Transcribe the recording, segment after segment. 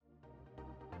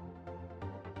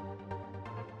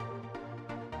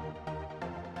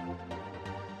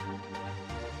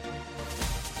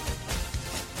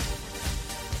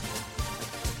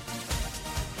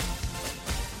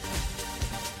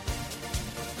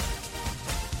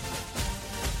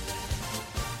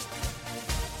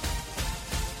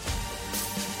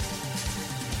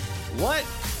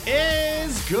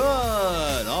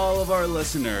good, all of our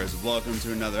listeners? Welcome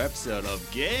to another episode of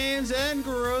Games and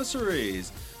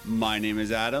Groceries. My name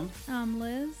is Adam. I'm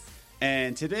Liz.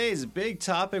 And today's big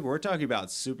topic, we're talking about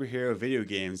superhero video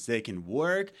games. They can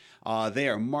work, they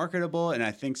are marketable, and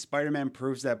I think Spider-Man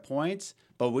proves that point.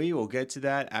 But we will get to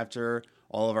that after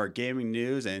all of our gaming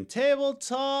news and table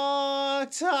talk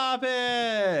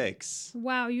topics.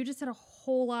 Wow, you just said a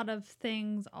whole lot of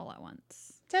things all at once.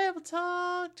 Table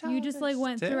talk topics. You just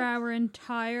went through our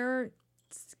entire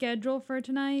schedule for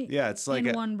tonight. Yeah, it's like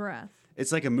in one breath.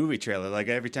 It's like a movie trailer. Like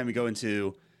every time you go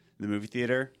into the movie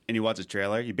theater and you watch a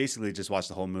trailer, you basically just watch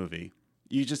the whole movie.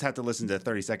 You just have to listen to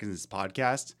 30 seconds of this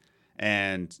podcast,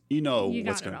 and you know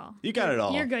what's going on. You got it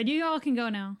all. You're good. You all can go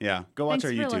now. Yeah, go watch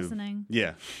our YouTube. Thanks for listening.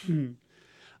 Yeah.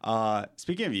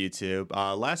 Speaking of YouTube,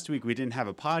 last week we didn't have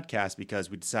a podcast because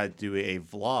we decided to do a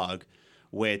vlog,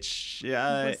 which it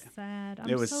was sad.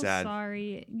 It was so sad.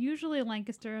 Sorry. Usually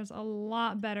Lancaster has a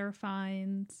lot better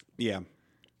finds. Yeah.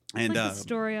 It's And like the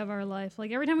story of our life.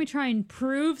 Like every time we try and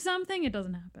prove something, it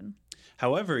doesn't happen.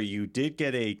 However, you did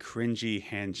get a cringy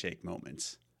handshake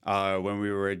moment when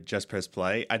we were at Just Press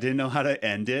Play. I didn't know how to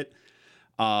end it.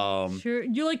 Sure,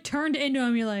 you like turned into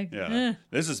him. You're like, yeah.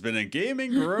 This has been a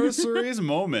Gaming Groceries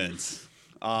moment.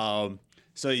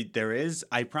 So there is,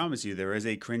 I promise you, there is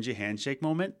a cringy handshake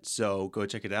moment. So go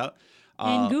check it out.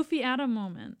 And Goofy Adam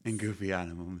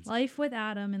moments. Life with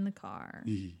Adam in the car.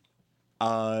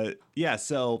 Yeah,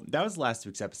 so that was last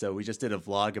week's episode. We just did a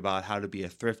vlog about how to be a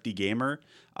thrifty gamer.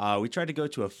 We tried to go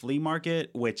to a flea market,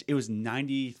 which it was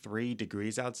 93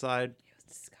 degrees outside. It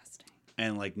was disgusting.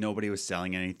 And like nobody was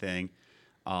selling anything.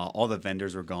 All the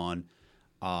vendors were gone.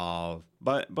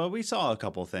 But we saw a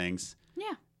couple things.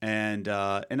 Yeah. And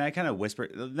I kind of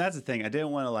whispered. That's the thing. I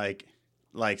didn't want to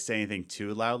like say anything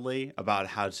too loudly about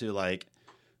how to like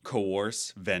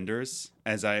coerce vendors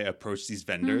as I approach these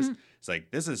vendors. Mm-hmm. It's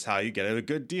like, this is how you get a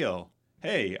good deal.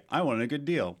 Hey, I want a good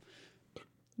deal.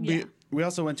 Yeah. We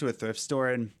also went to a thrift store,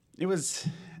 and it was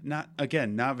not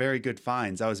very good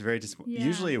finds. I was very disappointed. Yeah.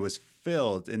 Usually it was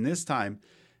filled, and this time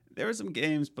there were some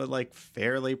games, but like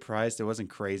fairly priced. It wasn't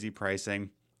crazy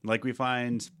pricing. Like we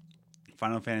find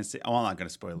Final Fantasy. Oh, I'm not going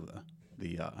to spoil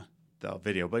the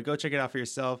video, but go check it out for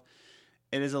yourself.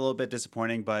 It is a little bit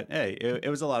disappointing, but hey, it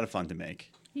was a lot of fun to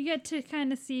make. You get to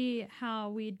kind of see how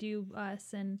we do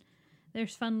us, and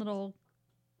there's fun little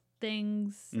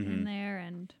things in there.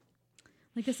 And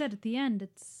like I said, at the end,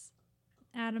 it's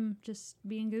Adam just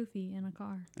being goofy in a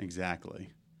car. Exactly.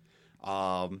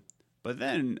 But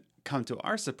then, come to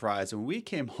our surprise, when we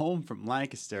came home from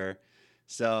Lancaster,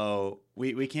 so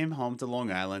we came home to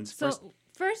Long Island. So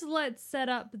first let's set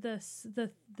up the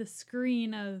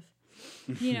screen of,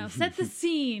 set the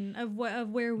scene of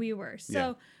where we were.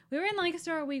 So we were in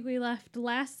Lancaster all week. We left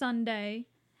last Sunday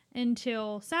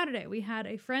until Saturday. We had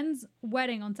a friend's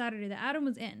wedding on Saturday that Adam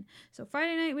was in. So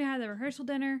Friday night we had the rehearsal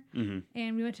dinner,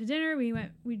 and we went to dinner.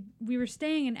 We were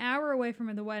staying an hour away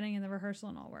from the wedding and the rehearsal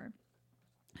and all were.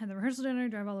 Had the rehearsal dinner,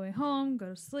 drive all the way home,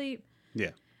 go to sleep.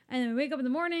 Yeah. And then we wake up in the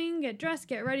morning, get dressed,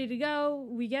 get ready to go.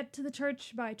 We get to the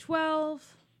church by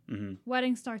 12.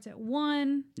 Wedding starts at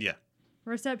 1. Yeah.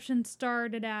 Reception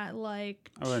started at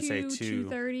like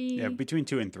 2:30. Yeah, between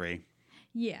 2 and 3.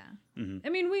 Yeah. I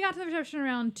mean, we got to the reception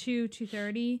around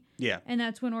 2:30. Yeah. And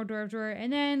that's when hors d'oeuvres were.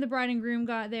 And then the bride and groom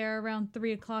got there around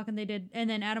 3 o'clock, and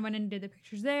then Adam went in and did the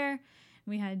pictures there. And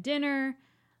we had dinner.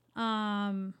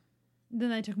 Then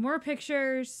they took more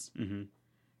pictures.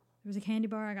 There was a candy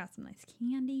bar. I got some nice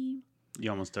candy. You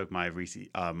almost took my Reese's,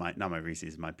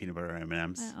 my peanut butter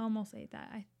M&Ms. I almost ate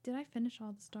that. Did I finish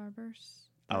all the Starbursts?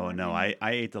 Oh, no, I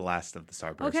ate the last of the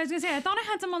Starburst. Okay, I was going to say, I thought I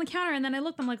had some on the counter, and then I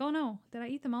looked, I'm like, oh no, did I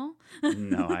eat them all?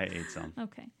 No, I ate some.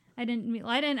 Okay. I didn't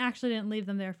leave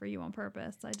them there for you on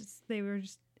purpose. They were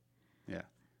just. Yeah.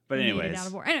 But anyways.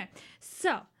 Anyway,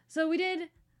 so we did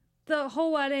the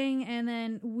whole wedding, and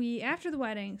then after the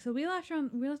wedding, so we left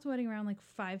the wedding around like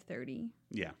 5:30.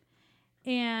 Yeah.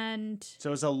 And so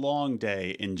it was a long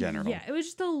day in general. Yeah, it was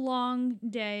just a long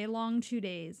day, long 2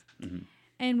 days.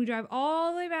 And we drive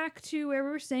all the way back to where we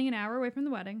were staying, an hour away from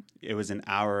the wedding. It was an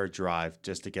hour drive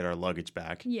just to get our luggage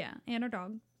back. Yeah, and our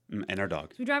dog.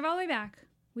 So we drive all the way back.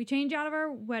 We change out of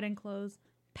our wedding clothes,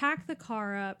 pack the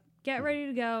car up, get ready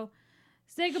to go,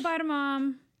 say goodbye to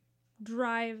Mom,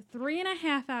 drive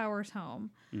 3.5 hours home,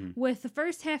 with the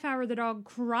first half hour the dog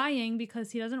crying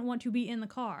because he doesn't want to be in the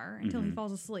car until he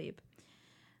falls asleep.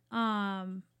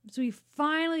 So we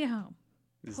finally get home.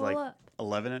 It's like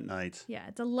 11 at night. Yeah,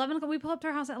 it's 11 o'clock. We pull up to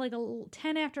our house at like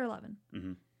 10 after 11.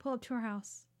 Pull up to our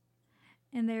house,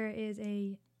 and there is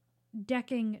a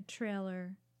decking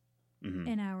trailer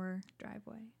in our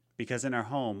driveway. because in our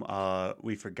home,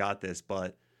 we forgot this,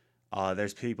 but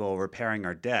there's people repairing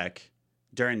our deck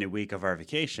during the week of our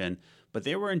vacation, but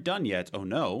they weren't done yet. Oh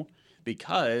no,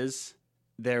 because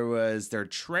there was their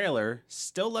trailer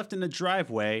still left in the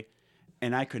driveway,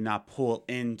 and I could not pull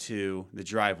into the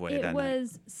driveway that night. It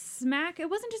was smack. It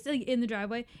wasn't just like in the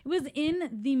driveway. It was in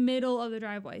the middle of the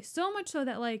driveway. So much so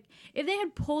that like if they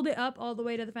had pulled it up all the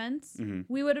way to the fence,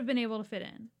 we would have been able to fit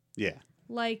in. Yeah.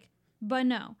 Like, but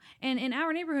no. And in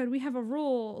our neighborhood, we have a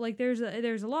rule. Like there's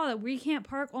a law that we can't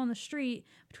park on the street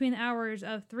between the hours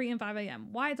of 3 and 5 a.m.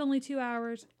 Why it's only 2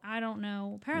 hours, I don't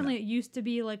know. Apparently, it used to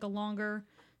be like a longer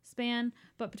span,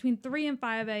 but between 3 and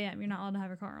 5 a.m. you're not allowed to have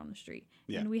your car on the street.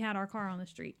 Yeah. And we had our car on the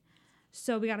street,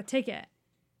 so we got a ticket.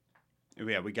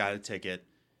 Yeah, we got a ticket,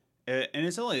 and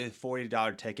it's only a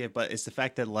 $40 ticket, but it's the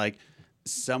fact that like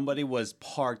somebody was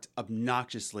parked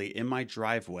obnoxiously in my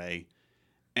driveway,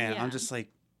 and I'm just like,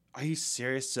 are you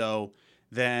serious? So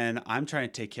then I'm trying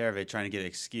to take care of it, trying to get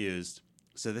excused.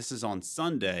 So this is on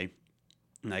Sunday,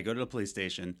 and I go to the police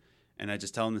station. And I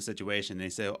just tell them the situation. They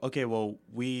say, okay, well,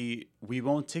 we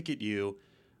won't ticket you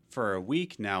for a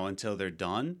week now until they're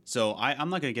done. So I'm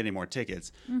not going to get any more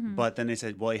tickets. But then they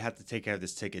said, well, you have to take care of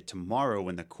this ticket tomorrow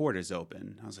when the court is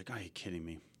open. I was like, are you kidding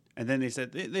me? And then they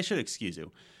said, they should excuse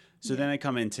you. So then I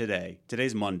come in today.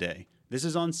 Today's Monday. This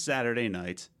is on Saturday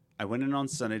night. I went in on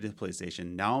Sunday to the police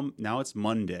station. Now it's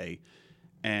Monday.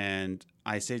 And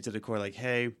I say to the court, like,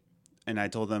 hey, and I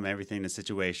told them everything, the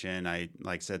situation. I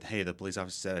said, hey, the police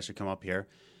officer said I should come up here.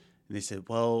 And they said,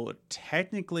 well,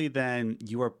 technically then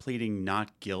you are pleading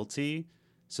not guilty.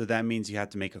 So that means you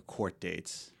have to make a court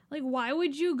date. Like, why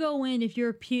would you go in if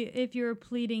you're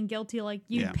pleading guilty? Like,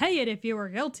 you'd pay it if you were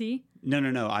guilty.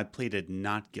 No. I pleaded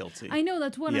not guilty. I know,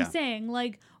 that's what I'm saying.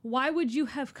 Like, why would you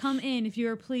have come in if you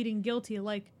were pleading guilty?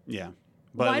 Like, yeah.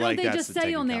 But why don't they just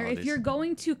say on there, if you're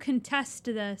going to contest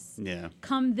this,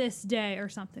 come this day or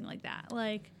something like that?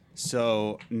 Like,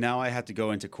 so now I have to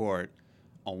go into court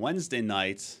on Wednesday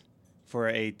night for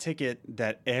a ticket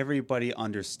that everybody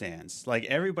understands. Like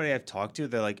everybody I've talked to,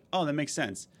 they're like, "Oh, that makes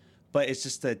sense." But it's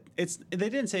just that they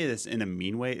didn't say this in a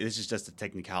mean way. It's just the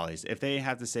technicalities. If they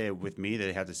have to say it with me,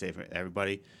 they have to say it for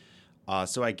everybody.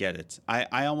 So I get it.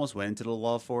 I almost went into the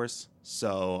law force,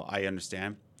 so I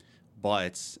understand.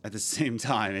 But at the same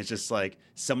time, it's just like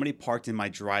somebody parked in my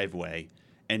driveway,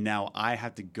 and now I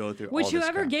have to go through all this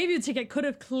whoever crap. gave you the ticket could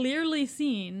have clearly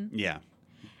seen. Yeah.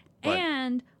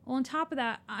 And on top of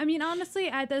that, I mean, honestly,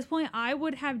 at this point, I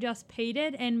would have just paid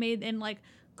it and like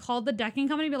called the decking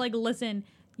company and be like, listen,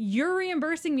 you're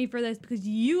reimbursing me for this because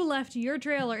you left your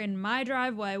trailer in my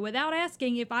driveway without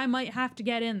asking if I might have to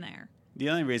get in there.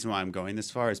 The only reason why I'm going this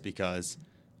far is because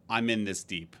I'm in this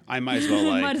deep. I might as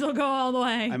well might as well go all the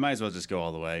way. I might as well just go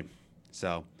all the way.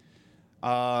 So,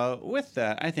 with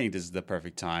that, I think this is the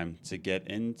perfect time to get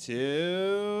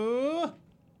into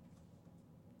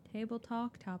Table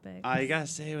talk topics. I gotta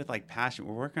say it with like passion.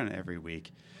 We're working on it every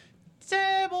week.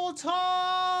 Table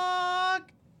talk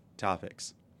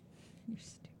topics. You're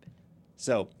stupid.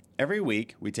 So every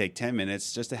week we take 10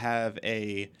 minutes just to have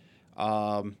a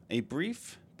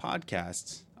brief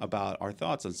podcast about our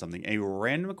thoughts on something. A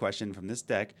random question from this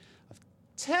deck of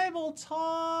table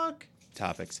talk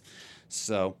topics.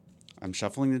 So I'm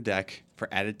shuffling the deck for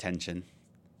added tension.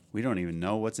 We don't even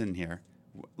know what's in here.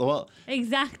 Well,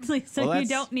 exactly. So you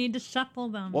don't need to shuffle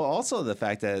them. Well, also the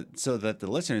fact that so that the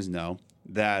listeners know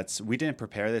that we didn't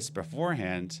prepare this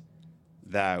beforehand,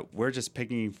 that we're just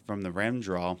picking from the random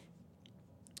draw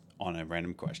on a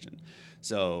random question.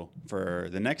 So for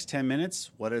the next 10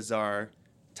 minutes, what is our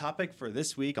topic for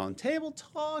this week on Table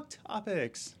Talk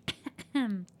Topics?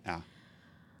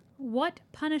 What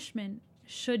punishment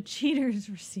should cheaters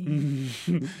receive?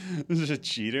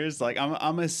 Cheaters? Like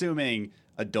I'm assuming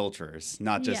adulterers,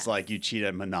 not just like you cheat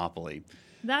at Monopoly.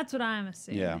 That's what I'm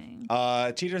assuming.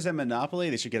 Yeah. Cheaters at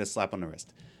Monopoly, they should get a slap on the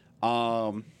wrist.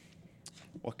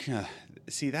 What kind of,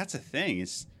 see, that's a thing.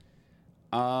 It's,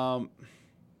 I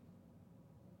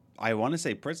want to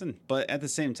say prison, but at the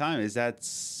same time, is that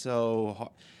so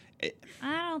hard?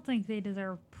 I don't think they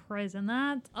deserve prison.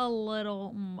 That's a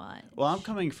little much. Well, I'm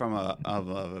coming from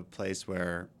a place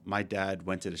where my dad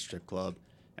went to the strip club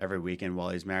every weekend while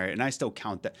he's married, and I still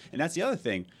count that. And that's the other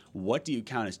thing. What do you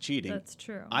count as cheating? That's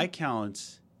true. I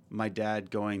count my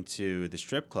dad going to the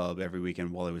strip club every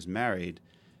weekend while he was married.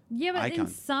 Yeah, but in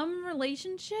some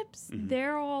relationships,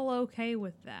 they're all okay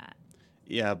with that.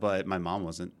 Yeah, but my mom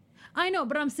wasn't. I know,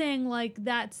 but I'm saying like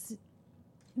that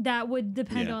would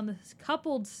depend on the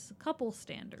couple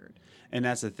standard. And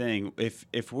that's the thing.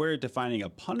 If we're defining a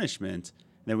punishment,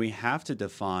 then we have to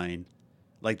define,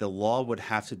 like the law would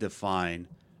have to define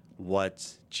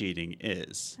what cheating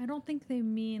is. I don't think they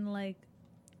mean like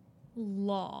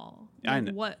law. I Like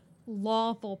know. what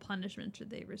lawful punishment should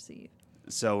they receive?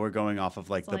 So we're going off of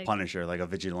like It's the like- Punisher, like a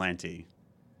vigilante.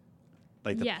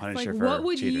 Like the Yes, Punisher like for what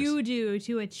would cheaters. you do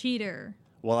to a cheater?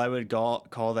 Well, I would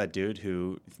call that dude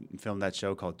who filmed that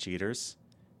show called Cheaters,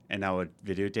 and I would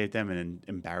videotape them and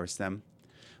embarrass them.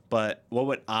 But what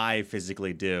would I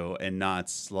physically do, and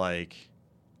not like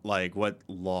what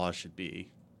law should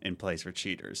be in place for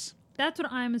cheaters? That's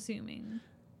what I'm assuming.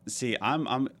 See,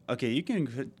 I'm okay. You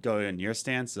can go in your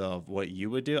stance of what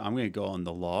you would do. I'm going to go on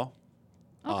the law.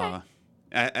 Okay.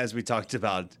 As we talked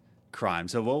about crime.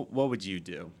 So what would you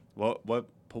do?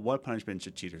 What punishment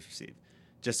should cheaters receive?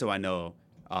 Just so I know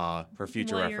for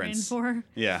future what reference. you're in for.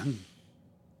 Yeah.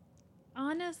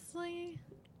 Honestly,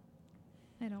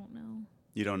 I don't know.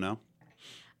 You don't know?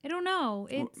 I don't know.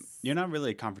 It's You're not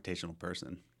really a confrontational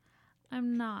person.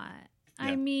 I'm not. Yeah.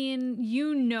 I mean,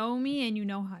 you know me and you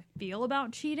know how I feel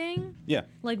about cheating. Yeah.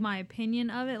 Like my opinion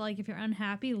of it. Like if you're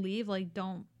unhappy, leave. Like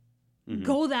don't Mhm.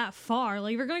 go that far.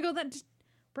 Like if you're gonna go that, just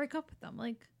break up with them.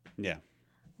 Like Yeah.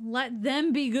 let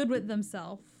them be good with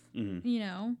themselves. Mhm. You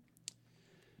know.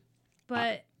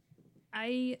 But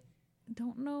I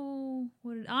don't know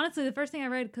what. Honestly, the first thing I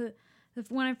read,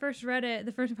 when I first read it,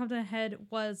 the first thing popped in my head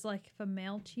was like if a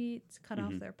male cheats, cut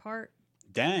off their part.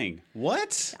 Dang.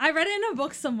 What? I read it in a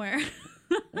book somewhere.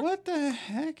 What the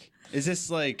heck? Is this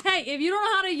like... Hey, if you don't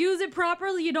know how to use it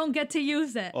properly, you don't get to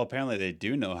use it. Well, apparently they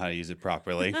do know how to use it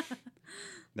properly.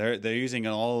 They're using it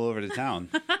all over the town.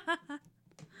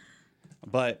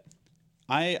 But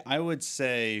I would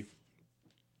say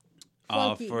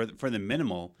Floki. for the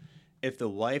minimal, if the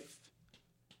wife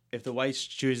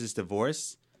chooses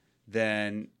divorce,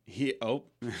 then he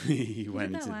he We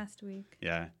went did that into last week.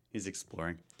 yeah, he's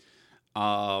exploring.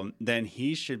 Then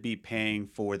he should be paying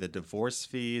for the divorce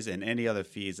fees and any other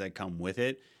fees that come with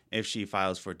it if she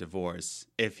files for divorce.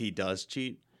 If he does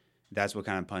cheat, that's what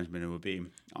kind of punishment it would be.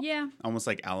 Yeah, Almost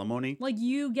like alimony. like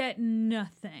you get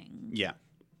nothing, Yeah.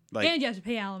 Like, and you have to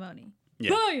pay alimony. Yeah.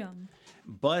 Bam!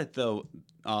 but though,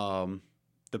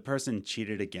 the person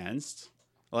cheated against,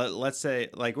 let's say,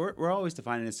 like we're always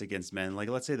defining this against men. Like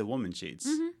let's say the woman cheats,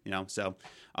 you know. So,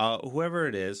 whoever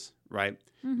it is, right?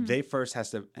 They first have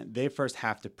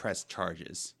to press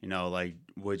charges. You know, like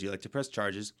would you like to press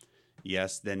charges?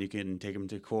 Yes. Then you can take them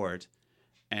to court,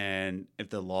 and if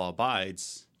the law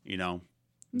abides, you know,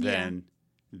 then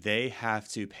they have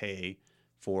to pay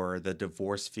for the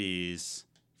divorce fees,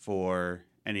 for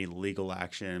any legal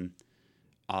action,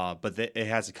 but it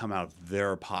has to come out of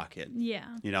their pocket.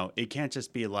 Yeah, You know, it can't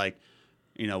just be like,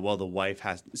 you know, well, the wife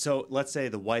has. So let's say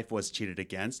the wife was cheated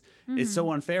against. It's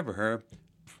so unfair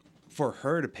for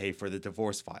her to pay for the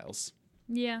divorce files.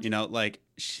 yeah, You know, like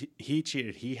he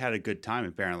cheated. He had a good time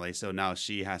apparently. So now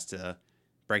she has to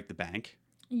break the bank.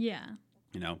 yeah.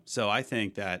 You know, so I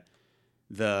think that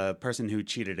the person who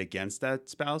cheated against that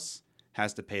spouse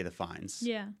has to pay the fines.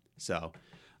 Yeah. So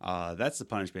that's the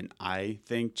punishment I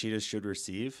think cheaters should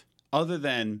receive. Other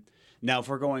than, now if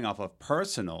we're going off of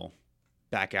personal,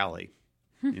 back alley,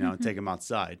 you know, take them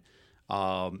outside.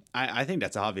 I think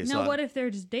that's obvious. Now, what if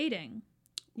they're just dating?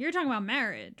 You're talking about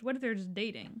marriage. What if they're just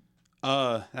dating?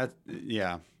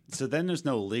 Yeah. So then there's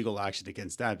no legal action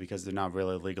against that because they're not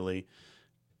really legally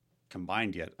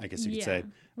combined yet, I guess you could say.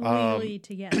 Legally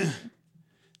together.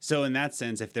 So in that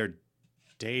sense, if they're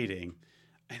dating,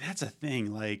 and that's a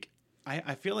thing, like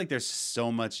I feel like there's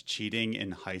so much cheating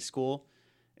in high school.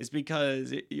 It's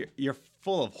because you're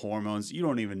full of hormones. You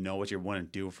don't even know what you want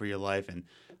to do for your life, and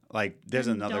like there's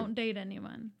And another. Don't date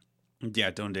anyone. Yeah,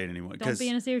 don't date anyone. Don't be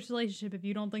in a serious relationship if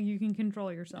you don't think you can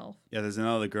control yourself. Yeah, there's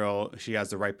another girl. She has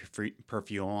the right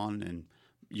perfume on, and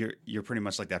you're pretty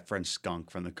much like that French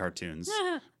skunk from the cartoons.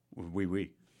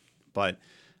 Oui. But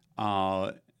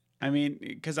I mean,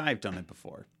 because I've done it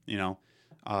before, you know,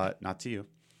 not to you,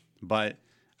 but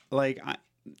like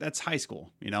that's high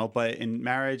school, you know. But in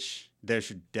marriage, there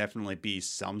should definitely be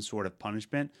some sort of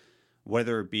punishment,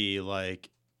 whether it be like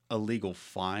a legal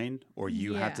fine or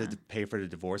you have Yeah. to pay for the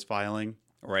divorce filing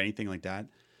or anything like that.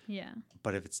 Yeah.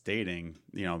 But if it's dating,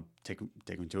 you know, take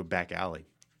them to a back alley,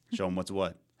 show them what's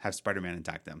what, have Spider-Man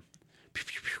attack them. Pew,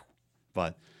 pew, pew.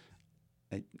 But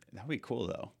that would be cool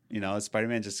though. You know,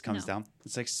 Spider-Man just comes No. down.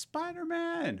 It's like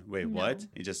Spider-Man. Wait, No. what?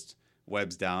 He just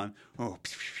webs down. Oh,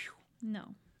 pew, pew,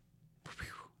 No. pew, pew.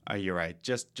 Oh, you're right.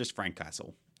 Just Frank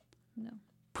Castle. No.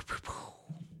 Pew, pew,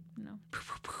 pew, No. pew,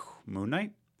 pew, pew. Moon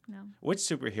Knight. No. Which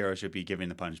superhero should be giving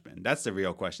the punishment? That's the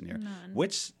real question here. None.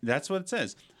 That's what it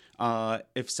says.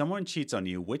 If someone cheats on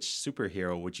you, which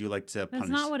superhero would you like to That's punish?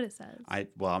 not what it says.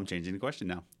 I'm changing the question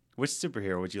now. Which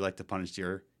superhero would you like to punish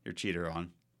your cheater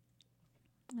on?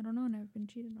 I don't know. I've never been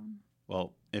cheated on.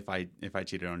 Well, if I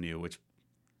cheated on you, which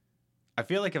I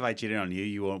feel like if I cheated on you,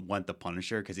 you won't want the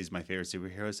Punisher because he's my favorite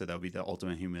superhero, so that would be the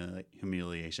ultimate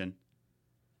humiliation.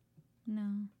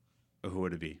 No. Or who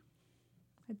would it be?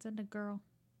 I'd send a girl.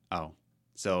 Oh,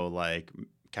 so like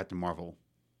Captain Marvel.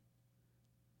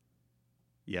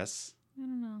 Yes? I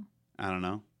don't know. I don't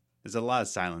know. There's a lot of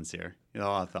silence here. A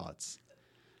lot of thoughts.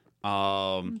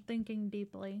 I'm thinking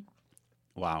deeply.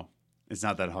 Wow. It's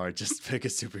not that hard. Just pick a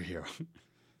superhero.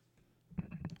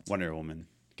 Wonder Woman.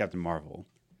 Captain Marvel.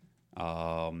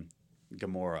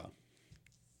 Gamora.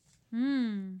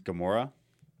 Gamora?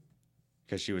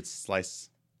 Because she would slice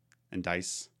and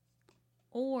dice.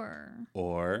 Or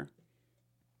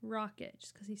Rocket,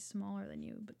 just because he's smaller than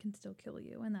you, but can still kill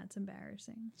you, and that's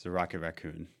embarrassing. So Rocket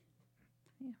Raccoon.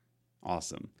 Yeah.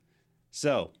 Awesome.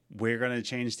 So we're gonna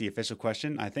change the official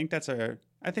question. I think that's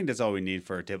all we need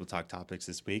for Table Talk topics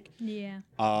this week. Yeah.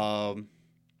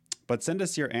 But send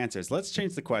us your answers. Let's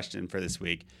change the question for this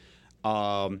week.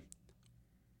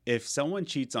 If someone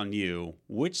cheats on you,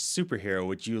 which superhero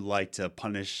would you like to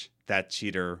punish that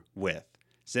cheater with?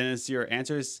 Send us your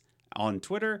answers on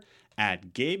Twitter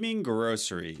at Gaming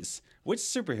Groceries. Which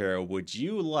superhero would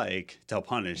you like to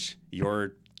punish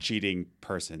your cheating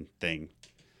person thing?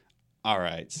 All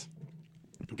right.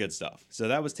 Good stuff. So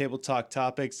that was Table Talk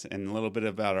topics and a little bit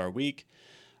about our week.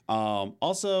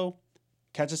 Also,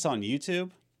 catch us on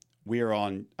YouTube. We are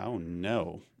on, oh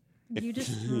no. You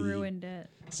just ruined it.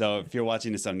 So if you're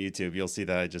watching this on YouTube, you'll see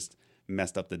that I just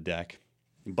messed up the deck.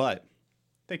 But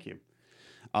thank you.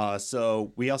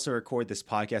 So we also record this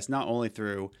podcast not only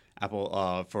through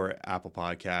Apple for Apple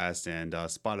Podcasts and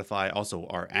Spotify, also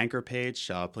our Anchor page.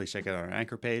 Please check out our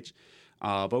Anchor page.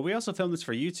 But we also film this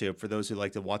for YouTube for those who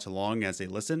like to watch along as they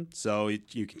listen. So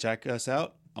you can check us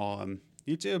out on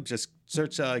YouTube. Just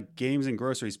search Games and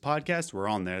Groceries Podcast. We're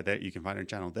on there. That you can find our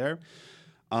channel there.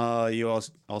 You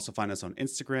also find us on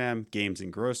Instagram, Games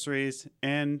and Groceries.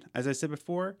 And as I said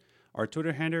before, our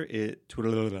Twitter handle is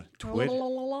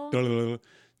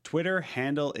Twitter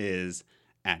handle is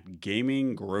at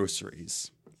Gaming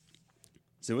Groceries.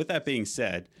 So with that being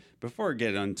said, before I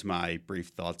get into my brief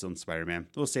thoughts on Spider-Man,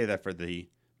 we'll save that for the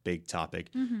big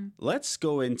topic. Mm-hmm. Let's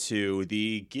go into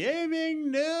the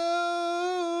gaming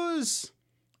news.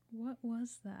 What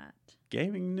was that?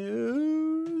 Gaming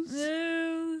news.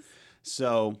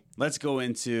 So let's go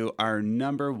into our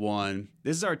number one.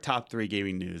 This is our top 3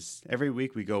 gaming news. Every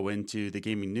week we go into the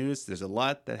gaming news. There's a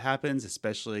lot that happens,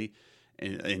 especially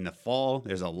in the fall.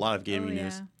 There's a lot of gaming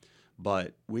news.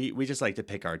 But we just like to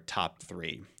pick our top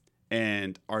 3.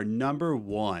 And our number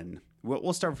one,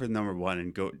 we'll start with number 1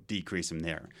 and go decrease from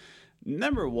there.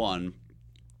 Number 1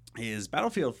 is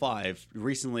Battlefield 5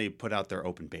 recently put out their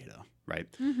open beta,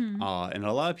 right? Mm-hmm. And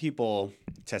a lot of people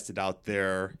tested out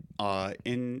their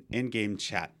in-game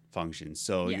chat function.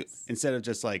 So instead of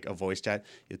just like a voice chat,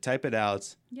 you type it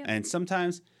out. Yep. And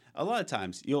sometimes, a lot of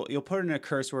times, you'll put in a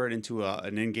curse word into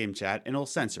an in-game chat and it'll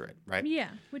censor it, right?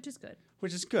 Yeah, which is good.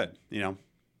 Which is good, you know.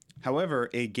 However,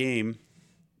 a game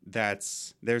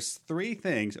there's 3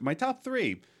 things, my top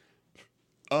 3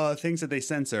 things that they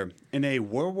censor. In a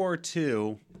World War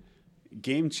II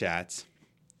game chat,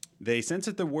 they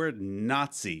censored the word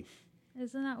Nazi.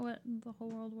 Isn't that what the whole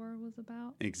World War was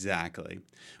about? Exactly.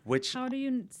 How do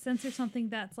you censor something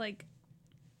that's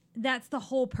the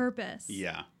whole purpose?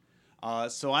 Yeah.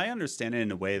 So I understand it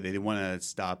in a way they want to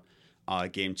stop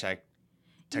game chat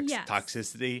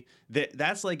toxicity.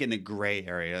 That's like in a gray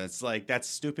area. It's like, that's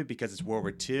stupid because it's World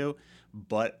War II,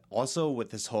 but also with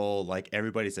this whole like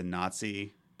everybody's a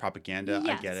Nazi propaganda.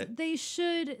 Yes, I get it.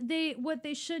 What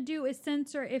they should do is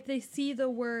censor if they see the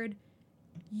word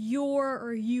 "your"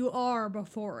 or "you are"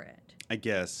 before it. I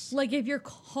guess. Like if they're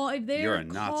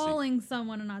calling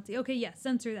someone a Nazi. Okay, yes,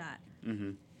 censor that.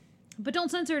 Mm-hmm. But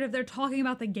don't censor it if they're talking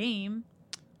about the game.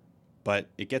 But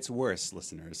it gets worse,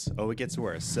 listeners. Oh, it gets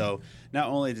worse. So not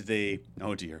only did they,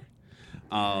 not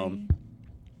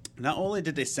only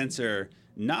did they censor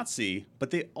Nazi, but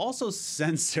they also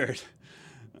censored.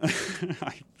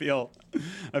 I feel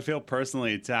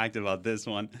personally attacked about this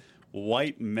one.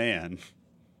 White man.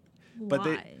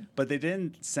 Why? But they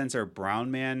didn't censor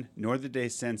brown man, nor did they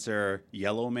censor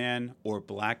yellow man or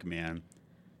black man.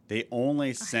 They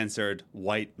only censored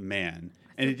white man,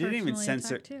 and it didn't even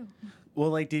censor. Too. Well,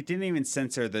 like they didn't even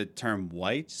censor the term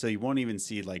white, so you won't even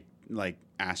see like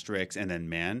asterisks and then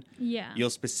man. Yeah. You'll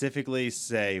specifically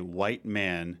say white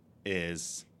man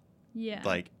is. Yeah.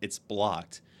 Like it's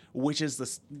blocked, which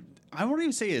is I won't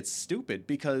even say it's stupid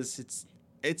because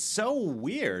It's so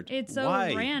weird. It's so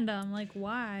Why? random. Like,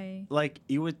 why? Like,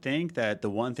 you would think that the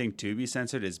one thing to be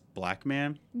censored is black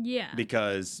man, Yeah.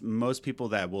 because most people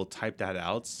that will type that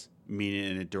out mean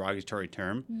it in a derogatory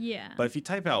term. Yeah. But if you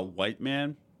type out white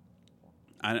man,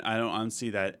 I don't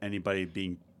see that anybody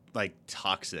being like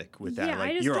toxic with that. Yeah, I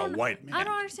Like, just you're a don't- white man. I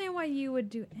don't understand why you would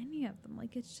do any of them.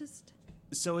 Like, it's just.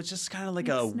 So it's just kind of like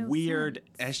Makes a no weird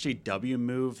sense. SJW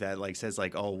move that like says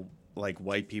like, oh, like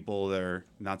white people, they're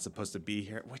not supposed to be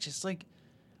here, which is like,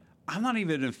 I'm not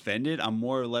even offended. I'm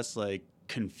more or less like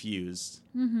confused,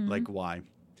 like why.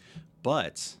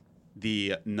 But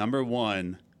the number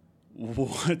one,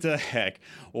 what the heck?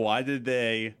 Why did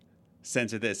they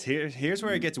censor this? Here's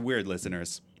where it gets weird,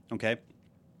 listeners. Okay,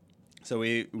 so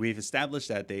we've established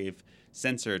that they've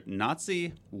censored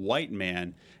Nazi white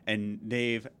man, and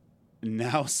they've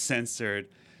now censored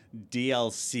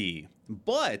DLC.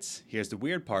 But here's the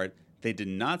weird part: they did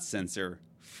not censor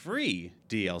free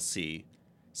DLC.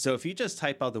 So if you just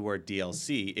type out the word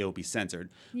DLC, it will be censored.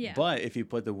 Yeah. But if you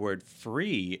put the word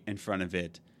free in front of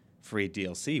it, free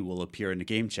DLC will appear in the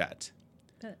game chat.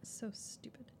 That's so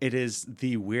stupid. It is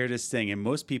the weirdest thing, and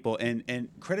most people, and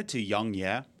credit to Young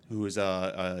Yeah, who is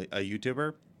a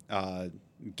YouTuber,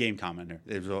 game commenter.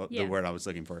 Is the Yeah. word I was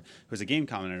looking for. Who's a game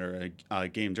commenter, a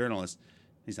game journalist.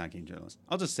 He's not a game journalist.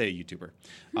 I'll just say a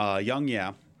YouTuber. Young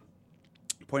Yeah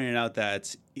pointed out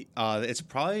that it's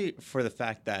probably for the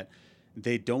fact that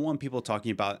they don't want people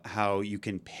talking about how you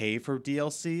can pay for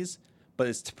DLCs, but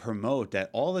it's to promote that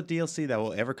all the DLC that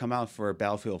will ever come out for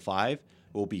Battlefield 5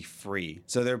 will be free.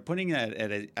 So they're putting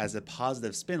that as a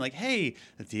positive spin, like, hey,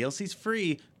 the DLC's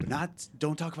free, but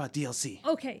don't talk about DLC.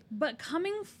 Okay, but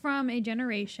coming from a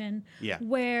generation Yeah.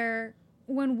 where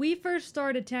when we first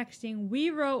started texting, we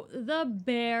wrote the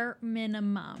bare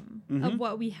minimum of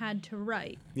what we had to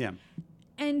write. Yeah.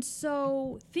 And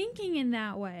so thinking in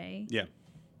that way, Yeah.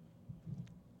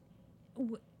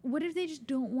 what if they just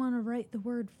don't want to write the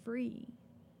word free?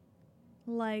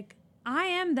 Like, I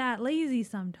am that lazy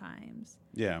sometimes.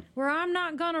 Yeah. Where I'm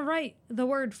not going to write the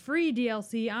word free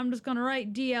DLC. I'm just going to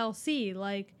write DLC,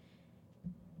 like,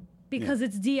 because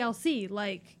it's DLC.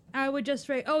 Like, I would just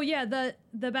write, oh, yeah, the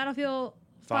Battlefield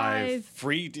 5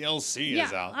 free DLC yeah,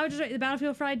 is out. I would just write the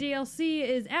Battlefield 5 DLC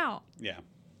is out. Yeah.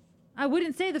 I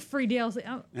wouldn't say the free DLC.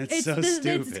 That's so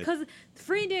stupid. Because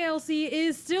free DLC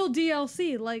is still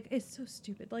DLC. Like, it's so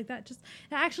stupid. Like, that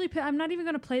actually, I'm not even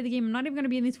going to play the game. I'm not even going to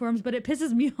be in these forums, but it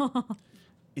pisses me off.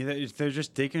 Yeah, they're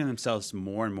just digging themselves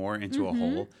more and more into a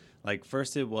hole. Like,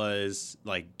 first it was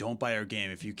like, don't buy our game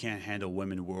if you can't handle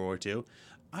women in World War II.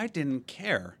 I didn't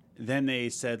care. Then they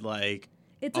said like,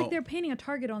 It's like they're painting a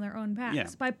target on their own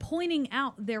backs by pointing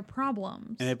out their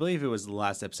problems. and I believe it was the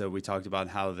last episode we talked about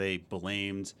how they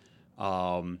blamed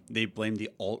the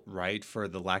alt-right for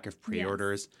the lack of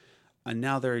pre-orders. And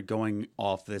now they're going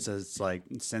off this as like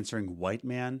censoring white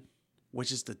man,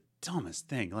 which is the dumbest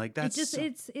thing. Like, that's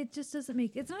it just doesn't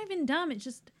make, it's not even dumb. It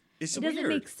doesn't weird.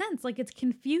 make sense. Like, it's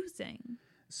confusing.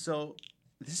 So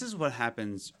this is what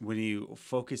happens when you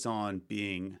focus on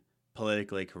being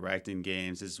politically correct in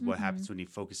games. This is what happens when you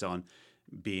focus on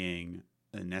being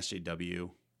an SJW.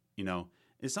 You know,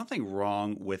 there's nothing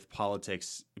wrong with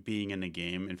politics being in the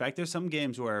game. In fact, there's some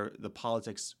games where the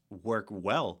politics work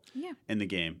well in the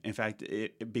game. In fact,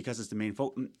 because it's the main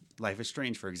Life is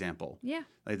Strange, for example. Yeah.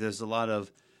 Like, there's a lot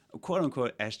of quote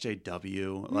unquote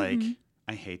SJW. Like,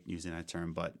 I hate using that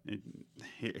term, but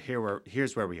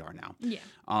here's where we are now. Yeah.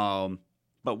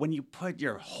 But when you put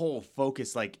your whole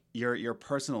focus, like your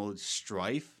personal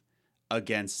strife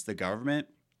against the government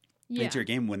into your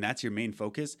game, when that's your main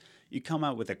focus, you come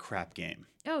out with a crap game.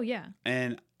 Oh, yeah.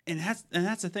 And that's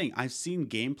the thing. I've seen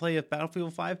gameplay of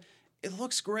Battlefield 5. It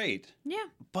looks great. Yeah.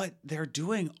 But they're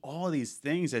doing all these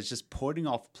things that's just putting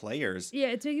off players. Yeah,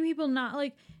 it's making people not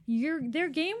like their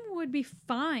game would be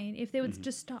fine if they would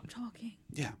just stop talking.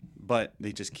 Yeah. But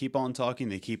they just keep on talking.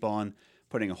 They keep on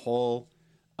putting a hole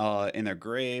in their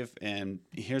grave, and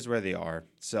here's where they are.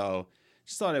 So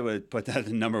just thought I would put that in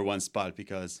the number one spot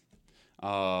because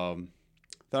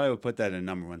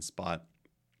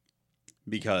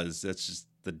that's just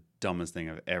the dumbest thing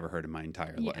I've ever heard in my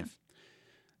entire life.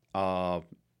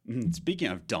 Speaking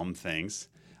of dumb things,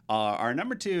 our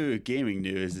number two gaming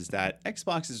news is that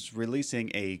Xbox is releasing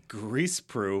a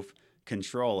grease-proof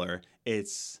controller. It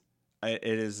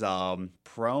is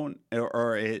prone,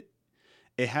 or it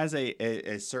has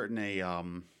a certain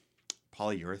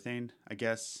polyurethane, I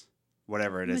guess,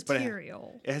 whatever it is,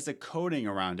 material. But it has a coating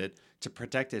around it to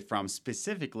protect it from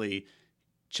specifically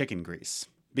chicken grease.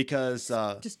 Because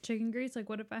just chicken grease. Like,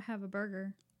 what if I have a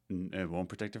burger? It won't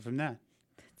protect it from that.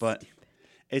 But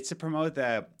it's to promote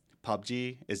that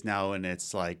PUBG is now in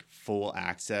its like full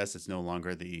access. It's no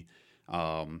longer the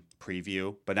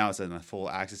preview, but now it's in a full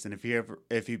access. And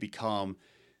if you become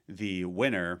the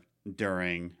winner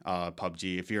during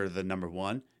PUBG, if you're the number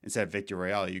one, instead of Victory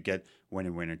Royale, you get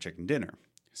winner chicken dinner.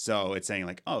 So it's saying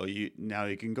like, oh, you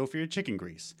can go for your chicken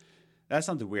grease. That's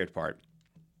not the weird part.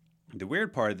 The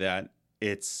weird part that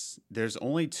there's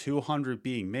only 200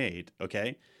 being made,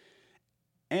 okay?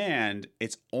 And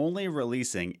it's only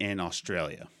releasing in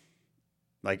Australia.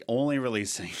 Like only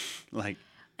releasing like.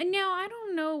 And now I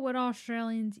don't know what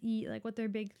Australians eat, like what their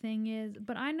big thing is,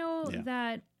 but I know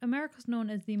that America's known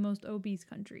as the most obese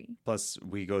country. Plus,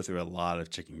 we go through a lot of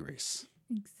chicken grease.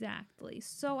 Exactly.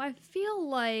 So I feel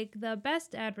like the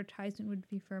best advertisement would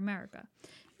be for America.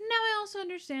 Now I also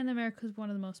understand that America is one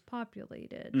of the most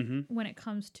populated when it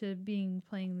comes to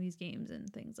playing these games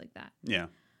and things like that. Yeah.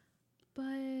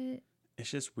 But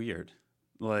it's just weird.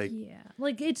 Like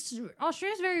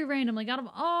Australia's very random. Like out of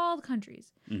all the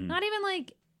countries, not even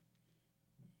like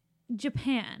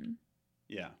Japan.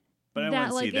 Yeah, but I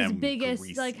that want to see like them as big as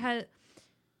greasy. like has.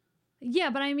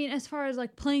 Yeah, but I mean, as far as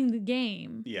like playing the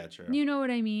game. Yeah, true. You know what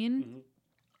I mean?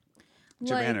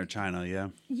 Japan or China, yeah.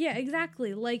 Yeah,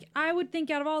 exactly. Like I would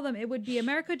think out of all of them, it would be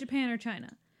America, Japan, or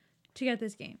China to get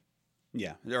this game.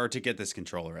 Yeah, or to get this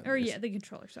controller. At or least. yeah, the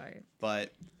controller. Sorry.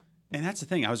 And that's the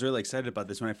thing. I was really excited about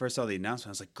this when I first saw the announcement.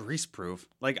 I was like, grease proof.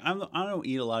 Like I don't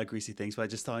eat a lot of greasy things, but I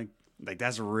just thought like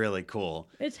that's really cool.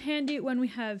 It's handy when we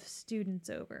have students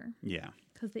over. Yeah.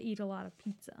 Because they eat a lot of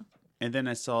pizza. And then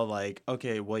I saw like,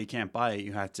 okay, well you can't buy it.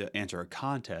 You have to enter a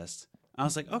contest. I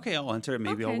was like, okay, I'll enter it.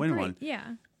 Maybe I'll win one.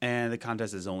 Yeah. And the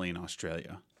contest is only in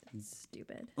Australia. That's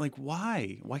stupid. Like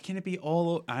why? Why can't it be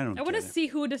all? I don't. I want to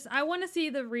see I want to see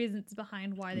the reasons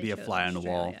behind why they be a chose fly on the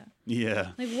wall. Australia.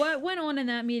 Yeah. Like what went on in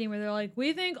that meeting where they're like,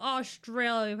 we think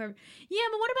Australia. Yeah,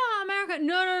 but what about America?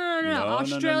 No.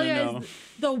 Australia is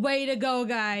the way to go,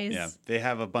 guys. Yeah, they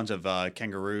have a bunch of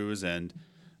kangaroos and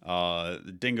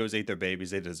dingoes ate their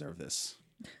babies. They deserve this.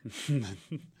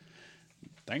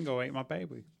 Dingo ate my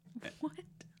baby. What?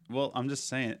 Well, I'm just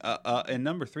saying. In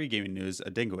number 3 gaming news, a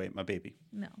dingo ate my baby.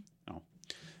 No. Oh.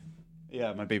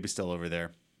 Yeah, my baby's still over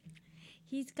there.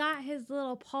 He's got his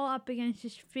little paw up against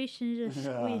his fish and just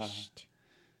squished.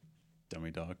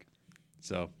 Dummy dog.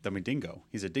 So, dummy dingo.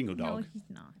 He's a dingo dog. No, he's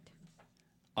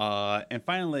not. And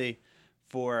finally,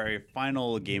 for our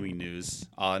final gaming news,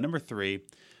 number 3.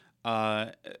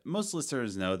 Most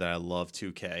listeners know that I love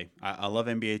 2K. I love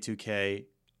NBA 2K.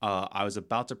 I was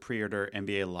about to pre-order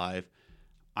NBA Live.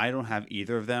 I don't have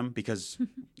either of them because,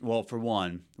 well, for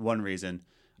one reason,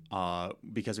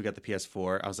 because we got the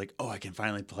PS4, I was like, oh, I can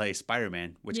finally play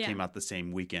Spider-Man, which came out the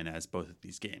same weekend as both of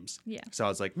these games. Yeah. So I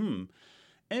was like,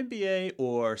 NBA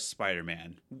or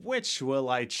Spider-Man? Which will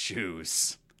I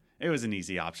choose? It was an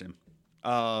easy option.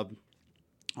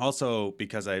 Also,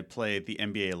 because I played the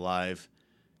NBA Live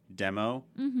demo,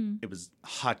 it was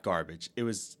hot garbage. It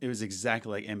was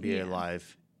exactly like NBA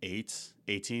Live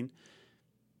 18.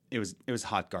 It was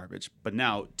hot garbage. But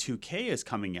now 2K is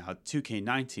coming out,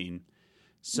 2K19.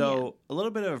 So a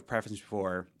little bit of a preference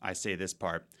before I say this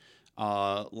part.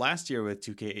 Last year with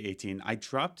 2K18, I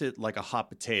dropped it like a hot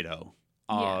potato,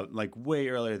 like way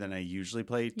earlier than I usually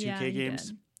play 2K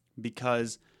games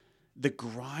because the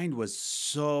grind was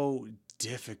so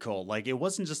difficult. Like it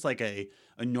wasn't just like a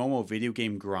normal video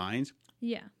game grind.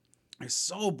 Yeah. It was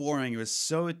so boring. It was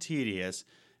so tedious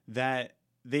that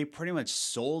they pretty much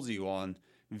sold you on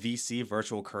VC,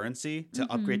 virtual currency, to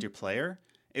upgrade your player.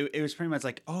 It was pretty much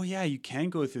like, oh yeah, you can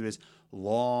go through this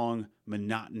long,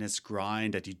 monotonous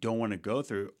grind that you don't want to go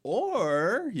through,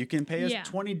 or you can pay us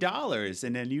 $20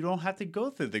 and then you don't have to go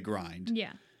through the grind.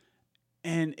 Yeah.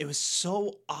 And it was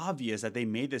so obvious that they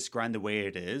made this grind the way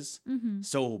it is,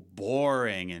 so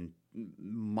boring and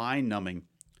mind-numbing,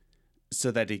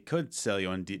 so that they could sell you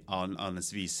on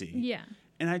this VC. Yeah.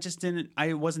 And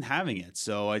I wasn't having it,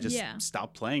 so I just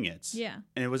stopped playing it. Yeah.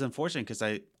 And it was unfortunate because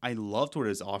I loved what it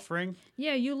was offering.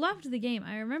 Yeah, you loved the game.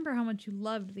 I remember how much you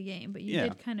loved the game, but you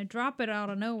did kind of drop it out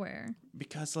of nowhere.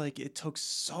 Because, like, it took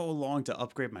so long to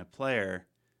upgrade my player.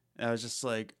 And I was just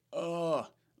like, ugh.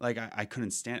 Like, I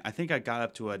couldn't stand. I think I got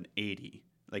up to an 80.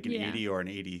 Like an 80 or an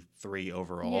 83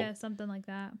 overall. Yeah, something like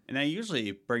that. And I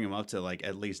usually bring them up to, like,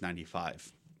 at least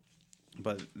 95.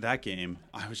 But that game,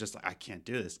 I was just like, I can't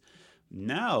do this.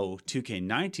 Now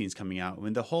 2K19 is coming out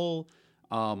when the whole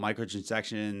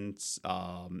microtransactions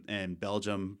and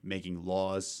Belgium making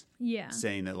laws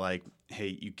saying that like,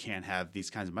 hey, you can't have these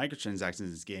kinds of microtransactions in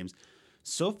these games.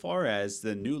 So far as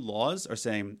the new laws are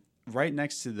saying right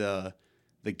next to the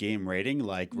game rating,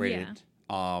 like rated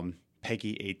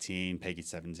PEGI 18, PEGI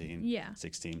 17,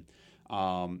 16,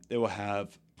 it will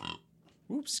have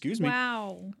Oops, excuse me.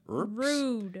 Wow. Oops.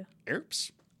 Rude.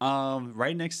 Oops.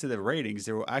 Right next to the ratings,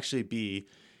 there will actually be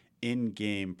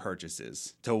in-game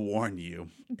purchases to warn you.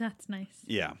 That's nice.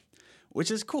 Yeah, which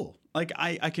is cool. Like,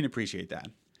 I can appreciate that.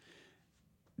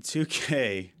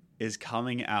 2K is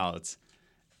coming out,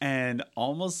 and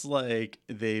almost like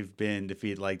they've been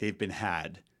defeated, like they've been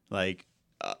had. Like,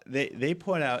 they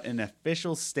put out an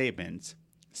official statement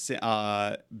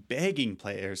begging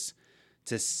players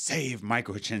to save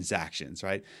microtransactions,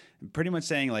 right? Pretty much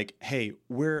saying like, hey,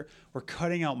 we're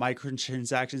cutting out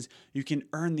microtransactions. You can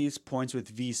earn these points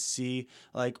with VC.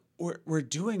 Like, we're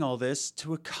doing all this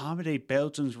to accommodate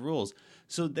Belgium's rules.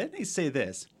 So then they say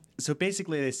this. So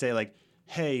basically they say like,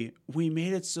 hey, we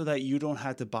made it so that you don't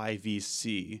have to buy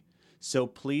VC. So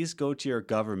please go to your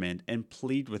government and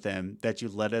plead with them that you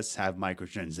let us have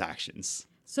microtransactions.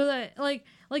 So that like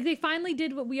they finally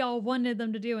did what we all wanted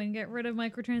them to do and get rid of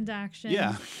microtransactions.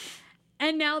 Yeah.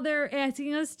 And now they're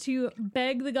asking us to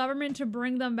beg the government to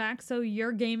bring them back so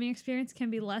your gaming experience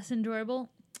can be less enjoyable.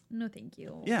 No, thank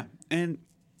you. Yeah. And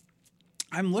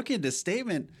I'm looking at this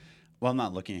statement. Well, I'm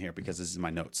not looking here because this is my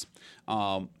notes.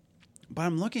 But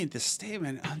I'm looking at this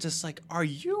statement. I'm just like, are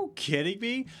you kidding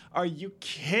me? Are you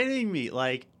kidding me?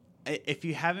 Like, if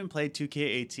you haven't played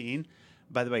 2K18,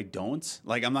 by the way, don't.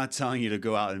 Like, I'm not telling you to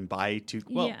go out and buy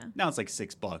Well, Yeah. now it's like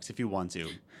 $6 if you want to.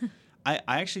 I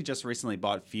actually just recently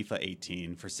bought FIFA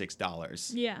 18 for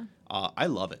 $6. Yeah. I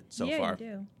love it so far. Yeah, you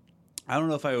do. I don't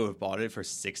know if I would have bought it for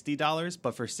 $60,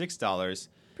 but for $6,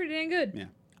 Pretty dang good. yeah,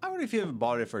 I would have even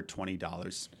bought it for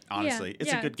 $20. Honestly,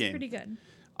 it's a good game. Pretty good.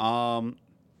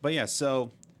 But yeah,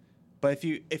 but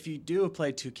if you do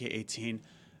play 2K18,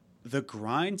 the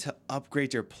grind to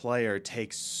upgrade your player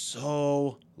takes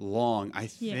so long. I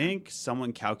think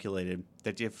someone calculated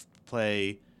that you have to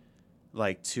play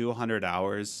like 200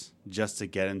 hours just to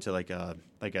get into like a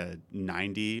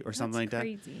 90 or something That's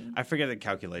like crazy. that. I forget the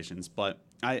calculations, but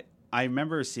I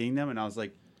remember seeing them and I was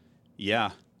like,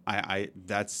 yeah, I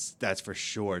that's for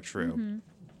sure true.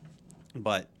 Mm-hmm.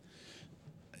 But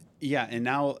yeah, and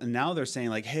now they're saying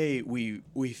like, hey, we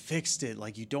fixed it.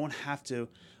 Like, you don't have to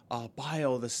buy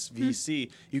all this VC.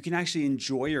 You can actually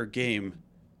enjoy your game.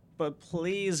 But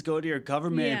please go to your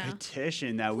government and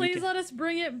petition that we Please let us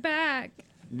bring it back.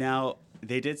 Now,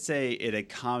 they did say it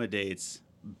accommodates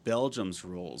Belgium's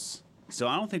rules. So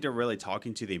I don't think they're really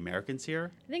talking to the Americans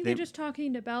here. I think they're just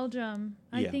talking to Belgium.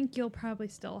 I Yeah. think you'll probably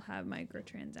still have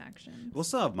microtransactions. We'll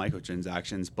still have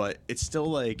microtransactions, but it's still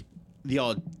like the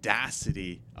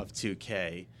audacity of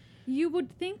 2K. You would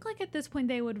think like at this point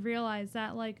they would realize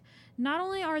that like not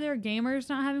only are there gamers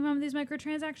not having fun with these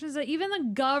microtransactions, that even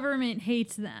the government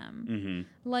hates them.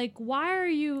 Mm-hmm. Like, why are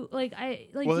you like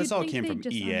Well, you'd this all think came they'd from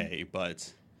just, EA,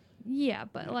 but yeah,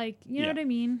 but like you know Yeah. what I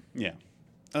mean? yeah,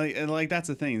 like that's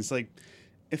the thing. It's like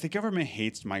if the government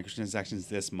hates microtransactions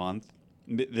this much,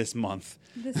 This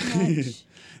much.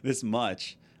 this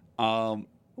much,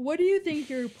 What do you think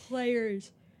your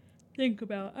players think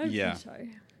about? I'm Yeah. so sorry.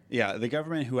 yeah, the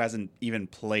government who hasn't even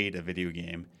played a video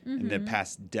game in the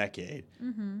past decade,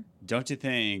 don't you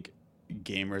think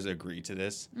gamers agree to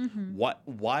this?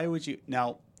 Why would you?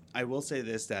 Now, I will say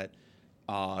this, that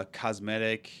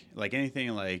cosmetic, like anything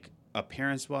like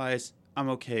appearance-wise, I'm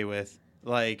okay with.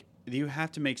 Like, you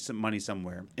have to make some money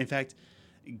somewhere. In fact,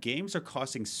 games are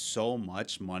costing so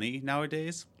much money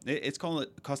nowadays. It's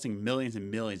costing millions and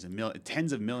millions and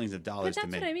tens of millions of But dollars that's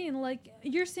to make. what I mean. Like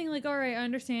you're saying, like, all right, I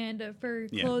understand for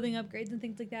Yeah. clothing upgrades and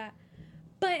things like that.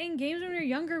 But in games when we were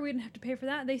younger, we didn't have to pay for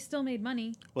that. They still made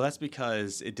money. Well, that's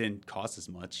because it didn't cost as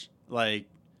much. Like,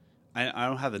 I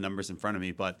don't have the numbers in front of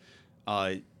me, but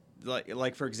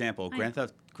like for example, Grand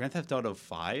Theft Auto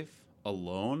 5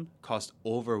 alone cost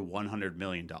over $100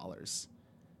 million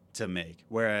to make,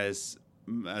 whereas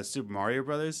Super Mario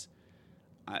Brothers,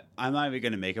 I'm not even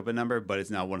going to make up a number, but it's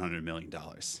now $100 million.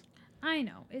 I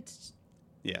know. It's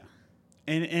Yeah,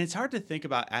 and it's hard to think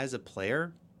about as a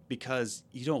player because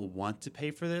you don't want to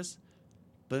pay for this,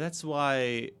 but that's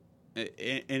why, and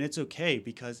it's okay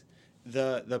because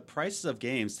the prices of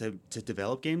games to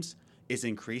develop games is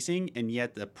increasing, and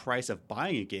yet the price of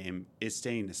buying a game is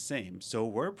staying the same. So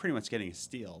we're pretty much getting a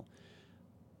steal.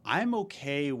 I'm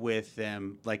okay with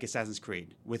them, like Assassin's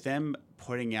Creed, with them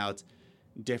putting out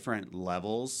different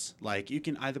levels. Like, you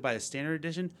can either buy the standard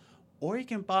edition, or you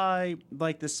can buy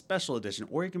like the special edition,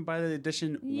 or you can buy the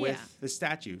edition with the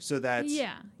statue. So that's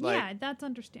that's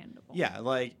understandable. Yeah,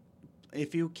 like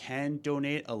if you can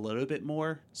donate a little bit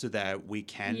more so that we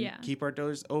can keep our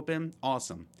doors open,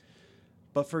 awesome.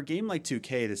 But for a game like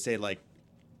 2K to say like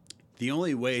the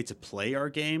only way to play our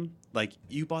game, like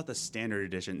you bought the standard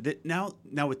edition. Now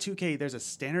with 2K, there's a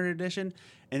standard edition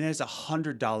and there's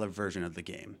 $100 version of the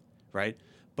game, right?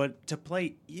 But to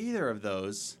play either of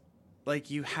those,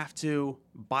 like you have to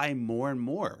buy more and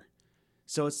more.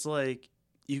 So it's like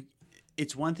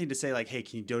it's one thing to say like, hey,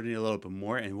 can you donate a little bit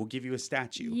more and we'll give you a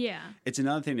statue. Yeah. It's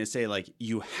another thing to say like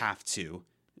you have to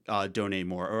donate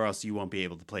more or else you won't be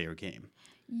able to play your game.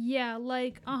 Yeah,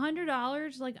 like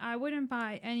 $100. Like I wouldn't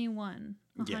buy anyone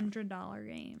 $100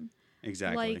 game.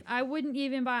 Exactly. Like I wouldn't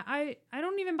even buy. I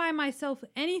don't even buy myself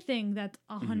anything that's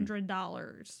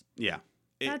 $100. Yeah.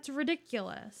 That's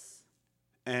ridiculous.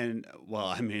 And well,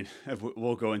 I mean,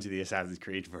 we'll go into the Assassin's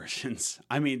Creed versions.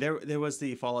 I mean, there was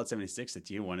the Fallout 76 that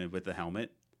you wanted with the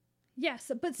helmet.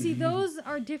 Yes, but see, those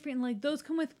are different. Like those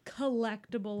come with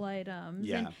collectible items.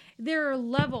 Yeah. And there are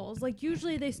levels. Like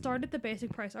usually they start at the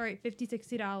basic price. All right, $50,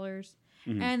 $60.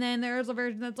 And then there's a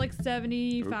version that's like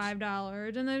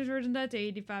 $75, and there's a version that's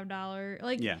 $85.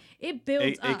 Like it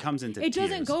builds up. It comes into It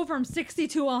doesn't tiers. go from 60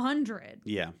 to 100.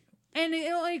 Yeah. And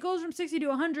it goes from 60 to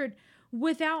 100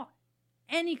 without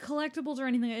any collectibles or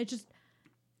anything. It just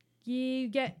you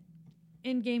get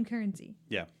in-game currency.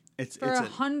 Yeah. It's for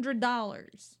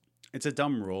 $100. It's a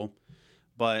dumb rule,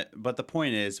 but the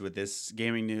point is with this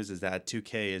gaming news is that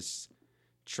 2K is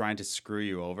trying to screw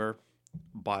you over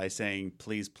by saying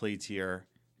please plead to your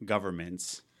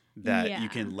governments that you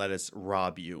can let us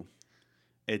rob you.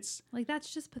 It's like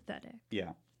that's just pathetic.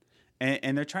 Yeah.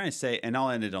 And they're trying to say, and I'll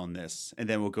end it on this, and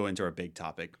then we'll go into our big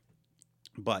topic.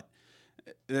 But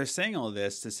they're saying all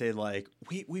this to say, like,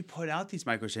 we put out these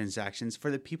microtransactions for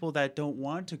the people that don't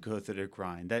want to go through the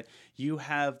grind, that you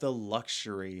have the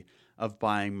luxury of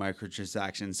buying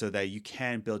microtransactions so that you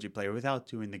can build your player without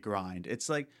doing the grind. It's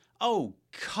like, oh,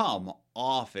 come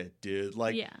off it, dude.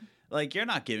 Like, like you're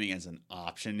not giving us an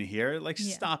option here. Like,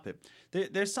 stop it.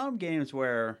 There's some games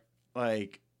where,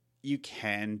 like, you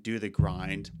can do the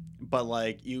grind, but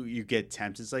like you get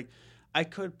tempted. It's like I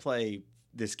could play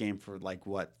this game for like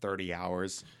what 30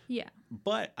 hours. Yeah.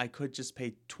 But I could just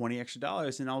pay $20 extra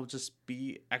and I'll just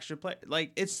be extra play.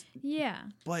 Like it's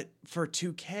But for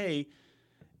 2K,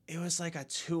 it was like a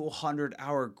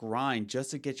 200-hour grind just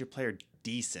to get your player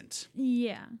decent.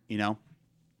 Yeah. You know?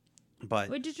 But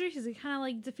which is true because it kind of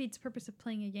like defeats the purpose of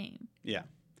playing a game. Yeah.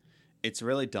 It's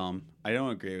really dumb. I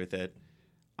don't agree with it.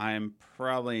 I'm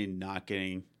probably not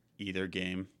getting either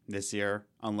game this year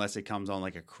unless it comes on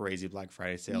like a crazy Black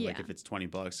Friday sale, like if it's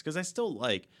 $20. Because I still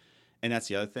like, and that's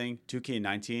the other thing,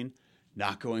 2K19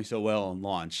 not going so well on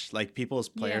launch. Like people's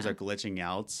players are glitching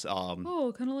out.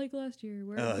 Kind of like last year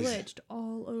where it glitched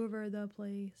all over the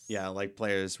place. Yeah, like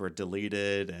players were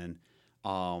deleted, and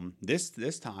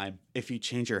this time if you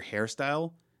change your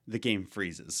hairstyle, the game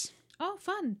freezes. Oh,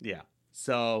 fun. Yeah.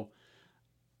 So.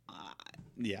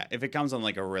 Yeah, if it comes on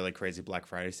like a really crazy Black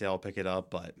Friday sale, I'll pick it up,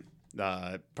 but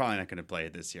probably not going to play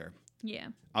it this year. Yeah.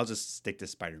 I'll just stick to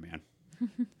Spider-Man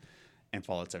and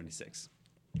Fallout 76.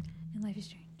 And Life is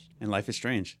Strange. And Life is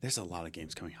Strange. There's a lot of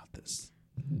games coming out this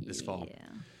fall. Yeah.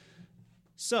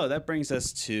 So that brings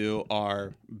us to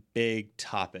our big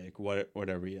topic. What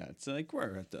are we at? So like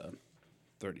we're at the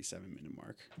 37-minute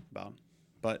mark about.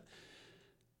 But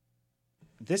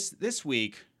this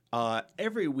week,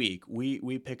 every week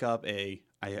we pick up a.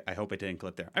 I hope I didn't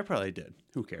clip there. I probably did.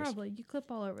 Who cares? Probably. You clip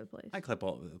all over the place. I clip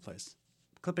all over the place.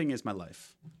 Clipping is my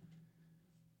life.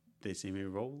 They see me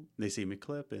roll. They see me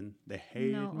clip, and they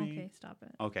hate me. Okay, stop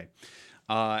it. Okay.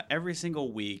 Every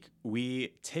single week,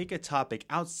 we take a topic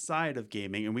outside of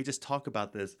gaming, and we just talk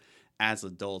about this as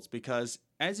adults. Because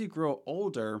as you grow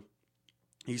older,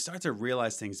 you start to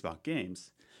realize things about games.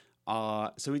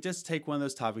 So we just take one of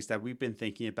those topics that we've been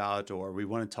thinking about or we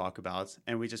want to talk about,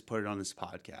 and we just put it on this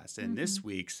podcast. And this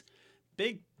week's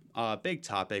big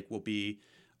topic will be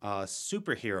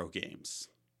superhero games,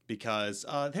 because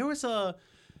there was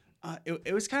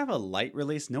it was kind of a light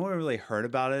release. No one really heard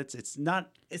about it. It's not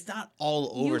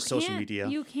all over social media.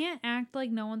 You can't act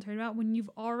like no one's heard about it when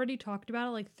you've already talked about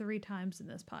it like 3 times in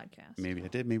this podcast. Maybe I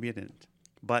did, maybe I didn't.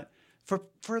 But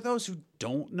for those who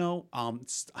don't know,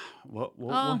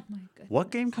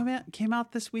 what game came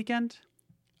out this weekend?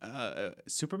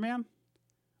 Superman?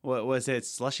 What was it?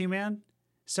 Slushy Man?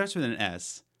 Starts with an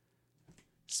S.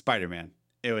 Spider-Man.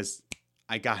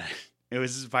 I got it. It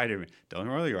was Spider-Man. Don't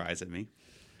roll your eyes at me.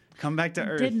 Come back to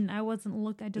Earth.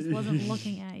 I just wasn't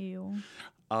looking at you.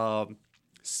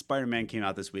 Spider-Man came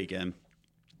out this weekend.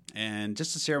 And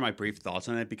just to share my brief thoughts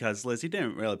on it, because Liz, you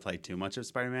didn't really play too much of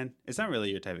Spider-Man. It's not really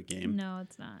your type of game. No,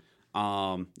 it's not.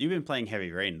 You've been playing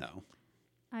Heavy Rain, though.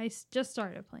 I just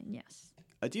started playing, yes.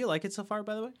 Do you like it so far,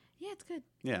 by the way? Yeah, it's good.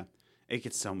 Yeah. It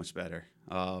gets so much better.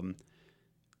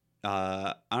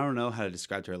 I don't know how to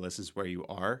describe to our listeners where you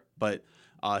are, but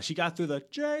she got through the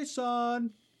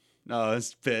Jason. No,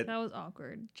 it's bit That was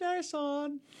awkward.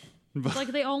 Jason. It's like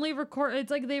they only record. It's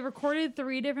like they recorded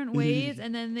 3 different ways,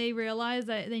 and then they realized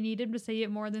that they needed to say it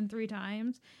more than 3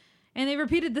 times, and they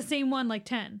repeated the same one like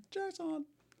 10. Jason.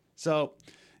 So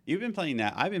you've been playing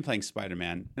that. I've been playing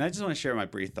Spider-Man, and I just want to share my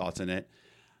brief thoughts on it.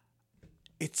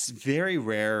 It's very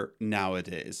rare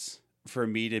nowadays for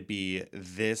me to be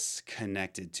this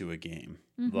connected to a game.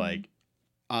 Mm-hmm. Like,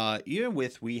 even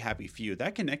with We Happy Few,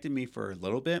 that connected me for a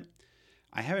little bit.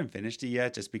 I haven't finished it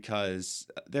yet just because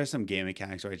there's some game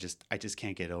mechanics where I just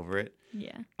can't get over it.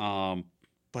 Yeah.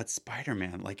 But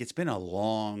Spider-Man, like, it's been a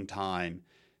long time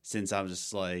since I was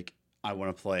just like, I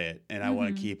want to play it and I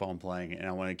want to keep on playing it and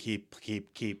I want to keep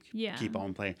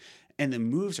on playing. And the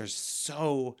moves are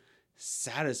so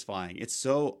satisfying. It's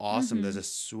so awesome. There's a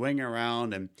swing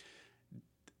around, and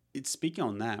it's speaking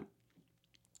on that.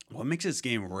 What makes this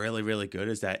game really, really good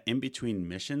is that in between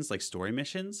missions, like story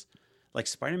missions, like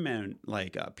Spider-Man,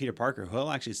 like Peter Parker, he'll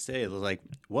actually say, like,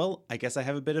 well, I guess I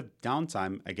have a bit of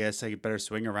downtime. I guess I better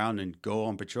swing around and go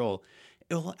on patrol.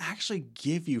 It will actually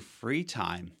give you free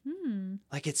time.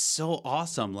 Like, it's so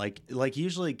awesome. Like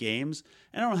usually games,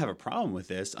 and I don't have a problem with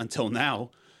this until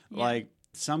now. Yeah. Like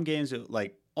some games,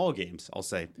 like all games, I'll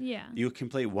say. Yeah. You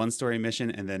complete one story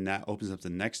mission and then that opens up the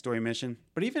next story mission.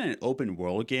 But even in open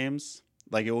world games,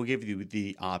 like it will give you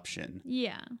the option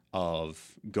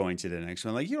of going to the next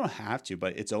one. Like you don't have to,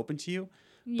 but it's open to you.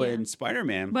 Yeah. But in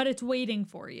Spider-Man, But it's waiting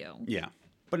for you. yeah.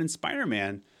 But in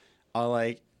Spider-Man,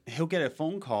 like he'll get a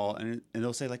phone call and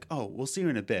they'll say like, "Oh, we'll see you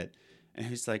in a bit." And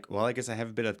he's like, "Well, I guess I have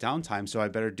a bit of downtime, so I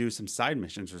better do some side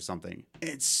missions or something."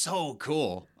 It's so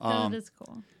cool. That is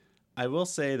cool. I will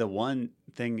say the one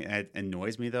thing that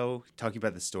annoys me though, talking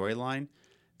about the storyline,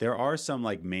 there are some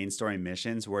like main story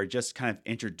missions where it just kind of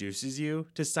introduces you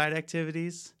to side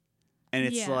activities. And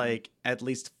it's like at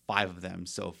least 5 of them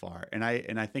so far. And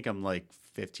I think I'm like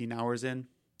 15 hours in,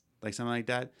 like something like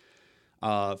that.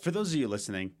 For those of you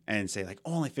listening and say like,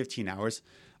 oh, only 15 hours,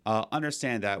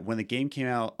 understand that when the game came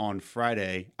out on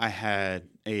Friday, I had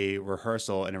a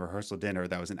rehearsal and a rehearsal dinner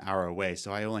that was an hour away.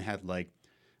 So I only had like,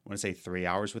 I want to say 3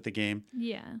 hours with the game.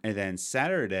 Yeah. And then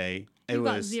Saturday, You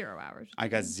got 0 hours. I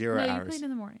got 0 No, hours. you played in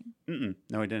the morning.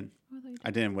 No, I didn't. Oh, I thought you did. I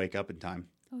didn't wake up in time.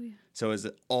 Oh, yeah. So it was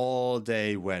an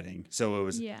all-day wedding. So it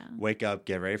was Yeah. wake up,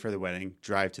 get ready for the wedding,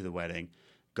 drive to the wedding,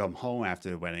 come home after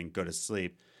the wedding, go to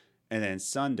sleep. And then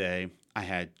Sunday, I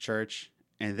had church.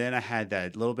 And then I had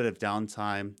that little bit of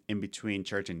downtime in between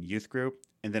church and youth group.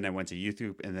 And then I went to youth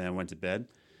group, and then I went to bed.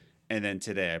 And then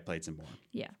today I played some more.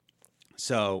 Yeah.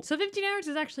 So 15 hours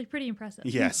is actually pretty impressive.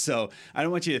 yeah, so I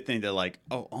don't want you to think that like,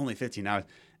 oh, only 15 hours.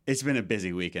 It's been a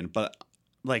busy weekend, but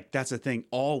like that's the thing.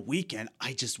 All weekend,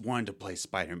 I just wanted to play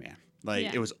Spider-Man.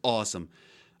 Like it was awesome.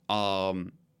 But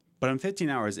I'm 15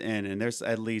 hours in, and there's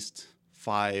at least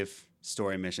 5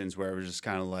 story missions where it was just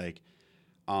kind of like,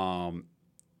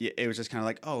 it was just kind of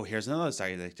like, oh, here's another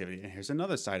side activity, and here's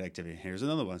another side activity, and here's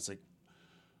another one. It's like,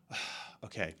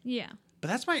 okay. Yeah. But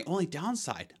that's my only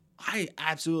downside. I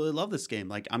absolutely love this game.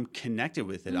 Like, I'm connected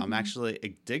with it. I'm actually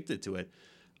addicted to it.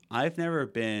 I've never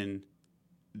been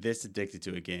this addicted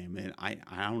to a game, and I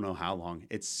don't know how long.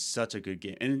 It's such a good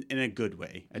game, and in a good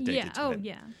way, addicted to it.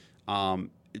 Yeah.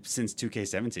 Since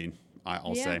 2K17,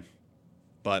 I'll say.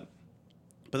 But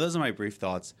those are my brief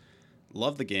thoughts.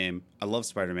 Love the game. I love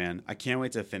Spider-Man. I can't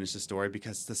wait to finish the story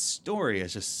because the story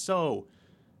is just so...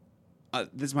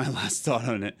 this is my last thought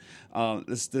on it.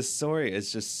 This story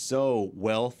is just so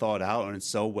well thought out and it's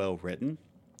so well written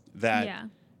that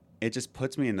it just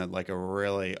puts me in a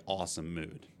really awesome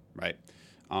mood, right?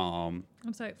 I'm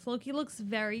sorry. Floki looks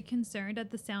very concerned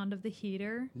at the sound of the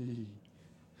heater.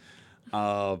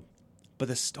 But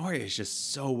the story is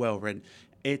just so well written.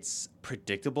 It's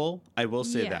predictable. I will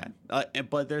say that.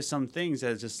 But there's some things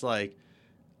that are just like,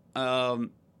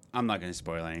 I'm not going to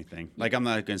spoil anything. Like, I'm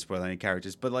not going to spoil any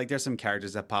characters. But, like, there's some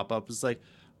characters that pop up. It's like,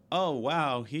 oh,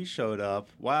 wow, he showed up.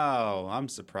 Wow, I'm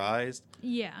surprised.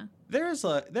 Yeah. There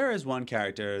is one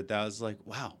character that was like,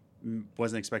 wow,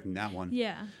 wasn't expecting that one.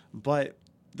 Yeah. But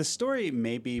the story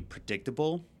may be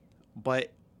predictable,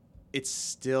 but it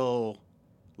still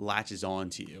latches on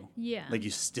to you. Yeah. Like, you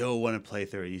still want to play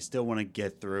through it. You still want to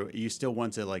get through it. You still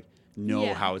want to, like,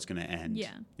 know how it's going to end.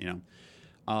 Yeah. You know?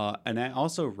 And I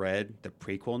also read the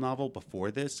prequel novel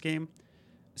before this game,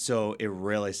 so it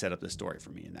really set up the story for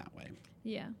me in that way.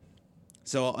 Yeah.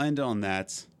 So I'll end on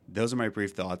that. Those are my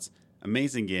brief thoughts.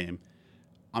 Amazing game.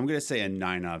 I'm gonna say a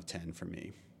 9 out of 10 for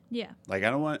me. Yeah. Like I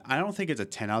don't think it's a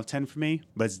 10 out of 10 for me,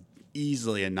 but it's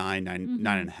easily a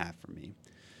 9.5 for me.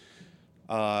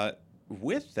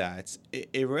 with that,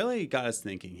 it really got us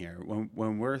thinking here.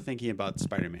 When we're thinking about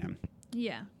Spider-Man,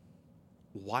 Yeah.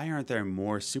 why aren't there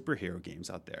more superhero games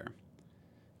out there?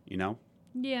 You know?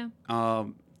 Yeah.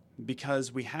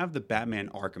 Because we have the Batman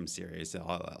Arkham series,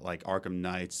 like Arkham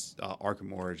Knights,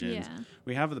 Arkham Origins. Yeah.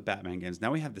 We have the Batman games.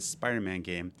 Now we have the Spider-Man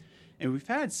game. And we've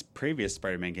had previous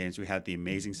Spider-Man games. We had the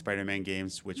Amazing Spider-Man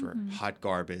games, which were hot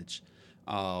garbage.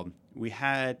 We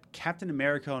had Captain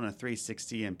America on a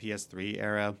 360 and PS3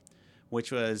 era,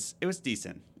 which was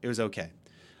decent. It was okay.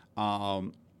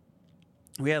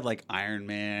 We had like Iron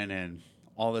Man and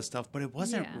all this stuff, but it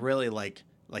wasn't really like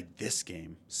this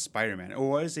game, Spider-Man, or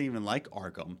wasn't even like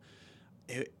Arkham.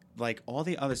 Like all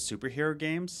the other superhero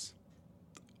games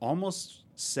almost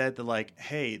said that like,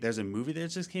 hey, there's a movie that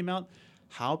just came out.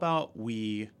 How about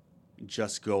we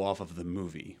just go off of the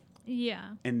movie?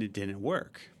 Yeah. And it didn't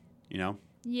work, you know?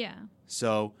 Yeah.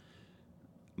 So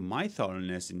my thought on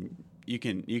this, and you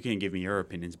can give me your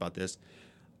opinions about this.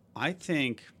 I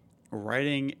think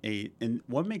and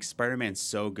what makes Spider-Man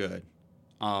so good,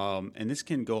 and this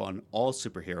can go on all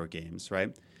superhero games,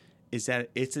 right, is that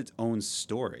it's its own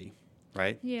story,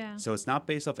 right? Yeah. So it's not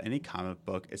based off any comic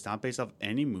book. It's not based off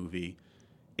any movie.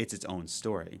 It's its own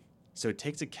story. So it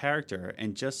takes a character,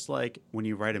 and just like when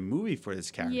you write a movie for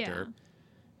this character,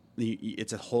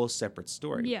 it's a whole separate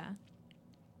story. Yeah.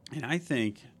 And I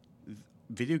think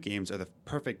video games are the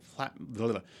perfect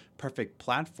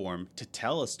platform to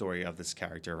tell a story of this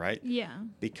character, right? Yeah.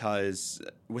 Because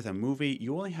with a movie,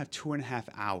 you only have 2.5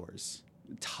 hours,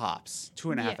 tops,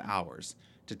 2.5 hours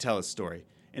to tell a story.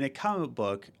 In a comic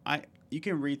book, you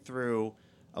can read through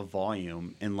a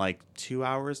volume in like 2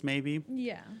 hours maybe.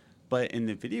 Yeah. But in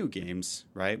the video games,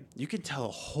 right, you can tell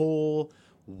a whole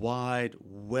wide,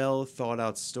 well thought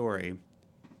out story.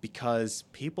 Because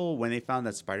people, when they found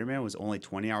that Spider-Man was only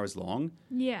 20 hours long,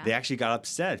 they actually got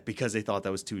upset because they thought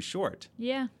that was too short.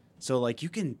 Yeah. So, like, you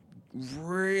can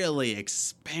really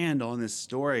expand on this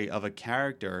story of a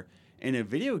character in a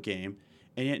video game,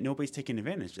 and yet nobody's taking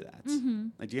advantage of that. Mm-hmm.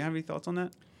 Like, do you have any thoughts on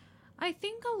that? I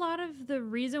think a lot of the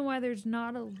reason why there's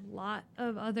not a lot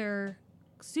of other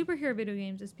superhero video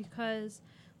games is because,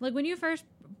 like, when you first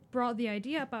brought the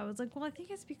idea up, I was like, well, I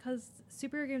think it's because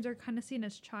superhero games are kind of seen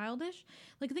as childish.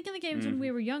 Like, think of the games when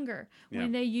we were younger.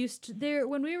 When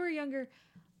when we were younger,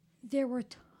 there were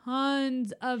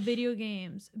tons of video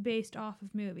games based off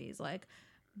of movies. Like,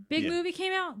 big movie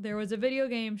came out, there was a video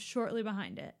game shortly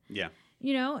behind it. Yeah.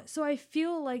 You know, so I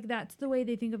feel like that's the way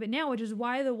they think of it now, which is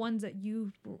why the ones that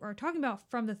you are talking about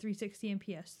from the 360 and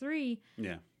PS3,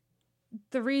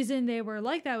 the reason they were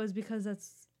like that was because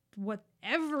that's what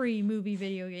every movie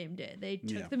video game did. They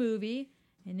took the movie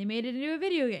and they made it into a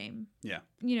video game. Yeah.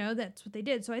 You know, that's what they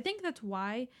did. So I think that's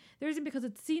why. The reason because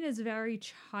it's seen as very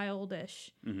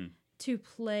childish to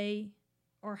play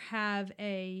or have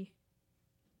a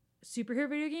superhero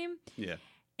video game. Yeah.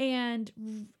 And,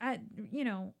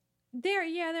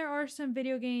 there are some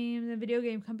video games and video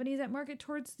game companies that market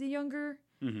towards the younger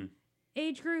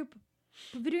age group.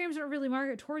 But video games don't really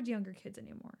market towards younger kids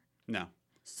anymore. No.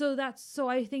 So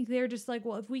I think they're just like,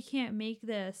 well, if we can't make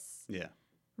this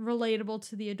relatable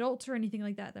to the adults or anything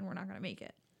like that, then we're not going to make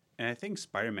it. And I think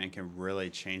Spider-Man can really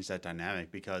change that dynamic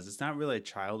because it's not really a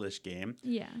childish game.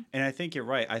 Yeah. And I think you're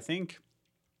right. I think,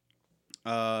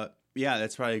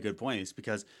 that's probably a good point. It's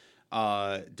because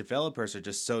developers are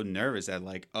just so nervous that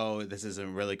like, oh, this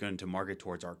isn't really going to market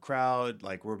towards our crowd.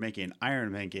 Like, we're making an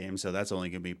Iron Man game, so that's only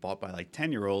going to be bought by like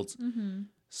 10-year-olds. Mm-hmm.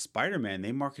 Spider-Man,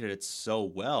 they marketed it so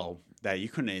well that you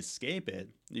couldn't escape it.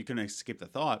 You couldn't escape the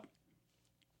thought.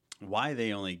 Why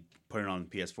they only put it on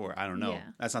PS4, I don't know. Yeah.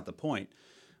 That's not the point.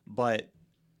 But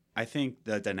I think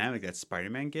the dynamic that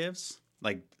Spider-Man gives,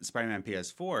 like Spider-Man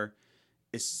PS4,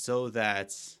 is so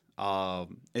that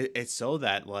it's so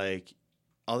that like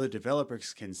other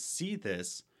developers can see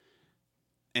this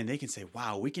and they can say,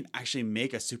 wow, we can actually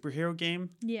make a superhero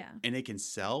game. Yeah. And it can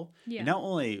sell. Yeah. And not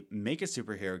only make a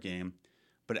superhero game,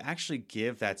 but actually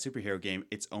give that superhero game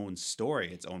its own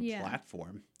story, its own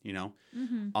platform, you know?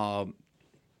 Mm-hmm.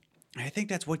 I think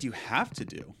that's what you have to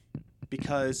do.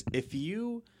 Because if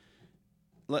you,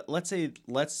 let's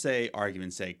say,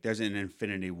 argument's sake, there's an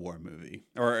Infinity War movie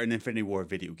or an Infinity War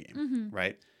video game,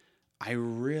 right? I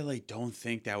really don't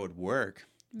think that would work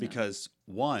because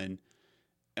one,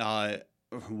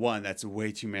 that's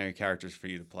way too many characters for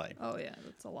you to play. Oh yeah,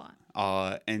 that's a lot.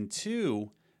 And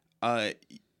two,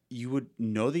 you would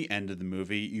know the end of the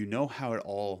movie. You know how it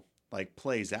all like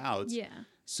plays out. Yeah.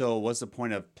 So what's the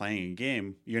point of playing a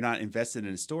game? You're not invested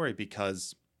in a story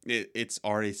because it's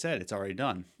already said. It's already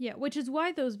done. Yeah, which is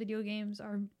why those video games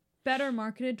are better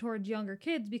marketed towards younger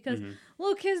kids because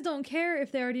little kids don't care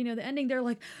if they already know the ending. They're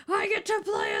like, I get to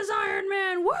play as Iron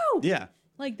Man. Woo! Yeah.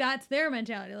 Like, that's their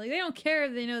mentality. Like, they don't care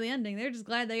if they know the ending. They're just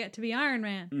glad they get to be Iron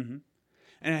Man. Mm-hmm.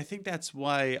 And I think that's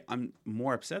why I'm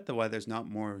more upset why there's not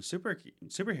more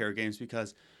superhero games,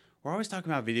 because we're always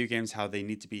talking about video games, how they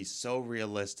need to be so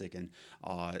realistic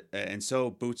and so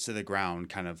boots to the ground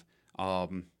kind of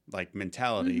like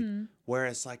mentality.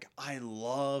 Whereas like I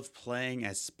love playing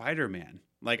as Spider-Man.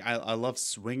 Like I love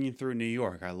swinging through New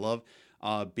York. I love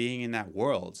being in that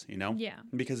world, you know? Yeah.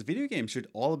 Because video games should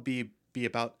all be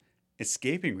about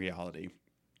escaping reality.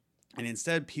 And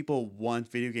instead, people want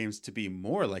video games to be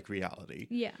more like reality.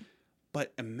 Yeah.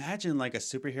 But imagine like a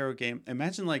superhero game.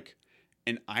 Imagine like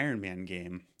an Iron Man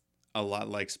game, a lot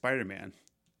like Spider-Man.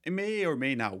 It may or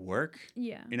may not work.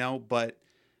 Yeah. You know, but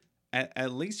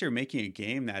at least you're making a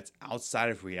game that's outside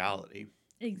of reality.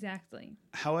 Exactly.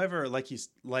 However, like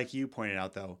you pointed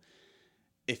out, though,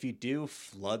 if you do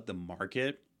flood the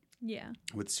market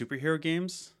with superhero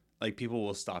games, like people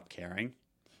will stop caring,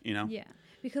 you know? Yeah.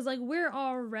 Because like we're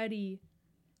already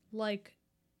like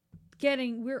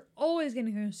we're always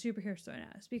getting superheroes thrown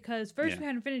at us, because first we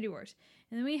had Infinity Wars,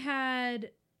 and then we had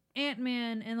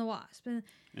Ant-Man and the Wasp, and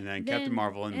then Captain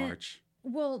Marvel in March.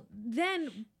 Well,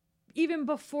 then even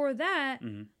before that,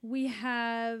 we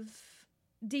have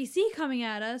DC coming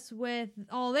at us with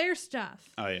all their stuff.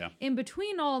 Oh yeah. In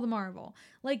between all the Marvel,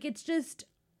 like it's just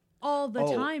all the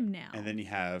time now. And then you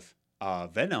have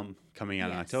Venom coming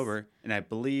out in October, and I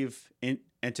believe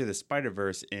Enter the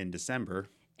Spider-Verse in December.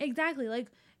 Exactly. Like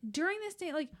during this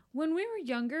day, like when we were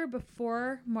younger,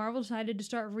 before Marvel decided to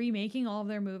start remaking all of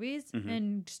their movies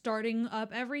and starting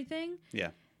up everything.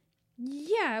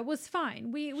 Yeah, it was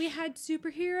fine. We had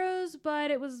superheroes, but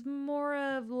it was more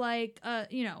of like,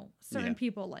 certain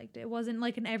people liked it. It wasn't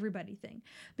like an everybody thing.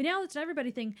 But now it's an everybody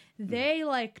thing. They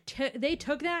they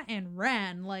took that and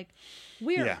ran. Like,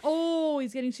 we are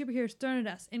always getting superheroes thrown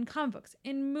at us in comic books,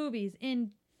 in movies, in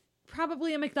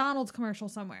probably a McDonald's commercial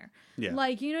somewhere. Yeah.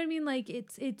 Like, you know what I mean? Like,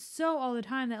 it's so all the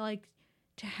time that, like,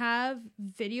 to have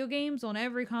video games on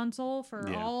every console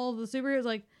for all the superheroes,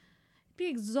 like, it'd be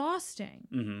exhausting.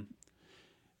 Mm-hmm.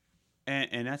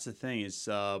 And that's the thing is,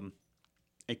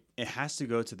 it has to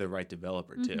go to the right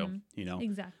developer too. You know,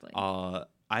 exactly.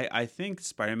 I think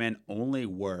Spider-Man only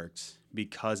worked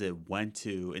because it went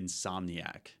to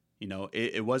Insomniac. You know,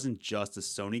 it wasn't just a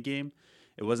Sony game.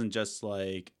 It wasn't just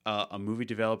like a movie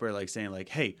developer like saying like,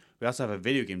 hey, we also have a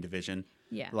video game division.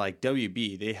 Yeah. Like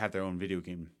WB, they have their own video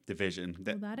game division.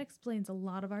 That explains a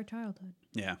lot of our childhood.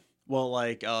 Yeah. Well,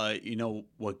 like you know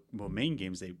what main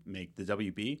games they make? The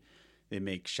WB. They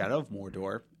make Shadow of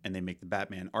Mordor, and they make the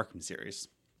Batman Arkham series.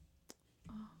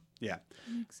 Oh, yeah.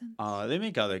 That makes sense. They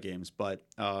make other games, but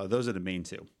those are the main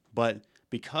two. But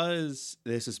because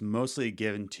this is mostly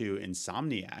given to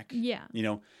Insomniac, you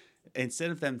know,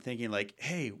 instead of them thinking like,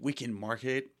 hey, we can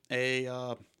market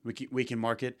we can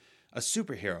market a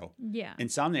superhero. Yeah.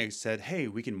 Insomniac said, hey,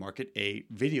 we can market a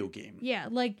video game. Yeah,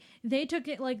 like they took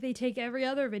it like they take every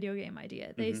other video game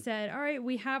idea. They said, all right,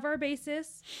 we have our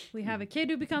basis. We have a kid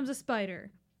who becomes a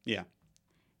spider. Yeah.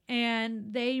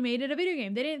 And they made it a video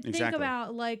game. They didn't think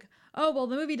about like, oh, well,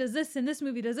 the movie does this and this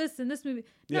movie does this and this movie.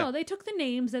 No, they took the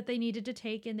names that they needed to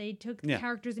take and they took the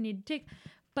characters they needed to take.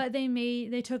 But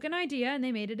they took an idea and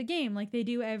they made it a game like they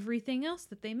do everything else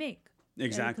that they make.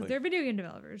 Exactly. They're video game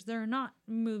developers. They're not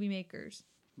movie makers.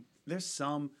 There's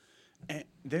some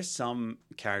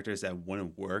characters that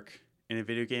wouldn't work in a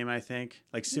video game, I think.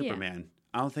 Like Superman.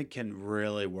 I don't think can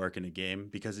really work in a game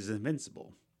because he's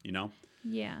invincible, you know?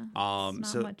 Yeah.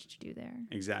 Not much to do there.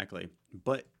 Exactly.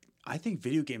 But I think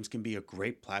video games can be a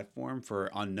great platform for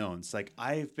unknowns. Like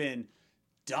I've been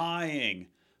dying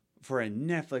for a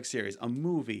Netflix series, a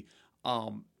movie,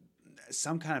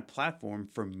 some kind of platform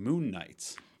for Moon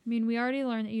Knight. I mean, we already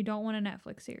learned that you don't want a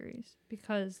Netflix series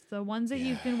because the ones that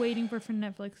you've been waiting for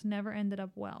Netflix never ended up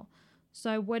well.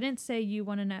 So I wouldn't say you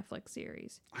want a Netflix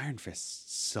series. Iron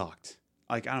Fist sucked.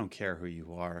 Like, I don't care who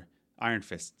you are. Iron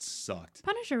Fist sucked.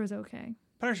 Punisher was okay.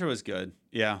 Punisher was good.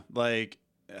 Yeah, like,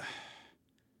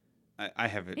 I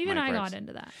have it. Even I got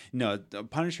into that. No,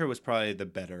 Punisher was probably the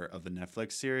better of the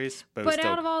Netflix series. But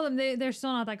out of all of them, they're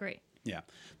still not that great. Yeah,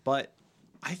 but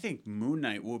I think Moon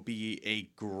Knight will be a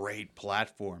great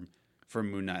platform for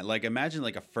Moon Knight. Like, imagine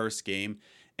like a first game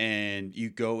and you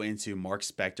go into Mark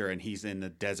Spector and he's in the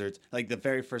desert. Like the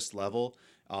very first level,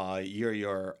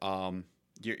 you're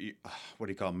what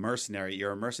do you call it? Mercenary.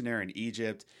 You're a mercenary in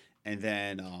Egypt, and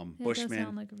then Bushman. That does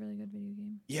sound like a really good video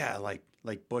game. Yeah,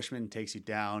 like Bushman takes you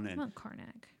down, and I want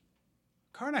Karnak.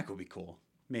 Karnak would be cool.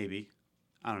 Maybe,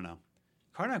 I don't know.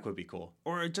 Karnak would be cool,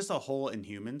 or just a whole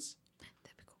Inhumans,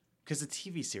 That'd be cool. because the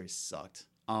TV series sucked.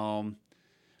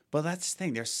 But that's the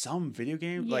thing. There's some video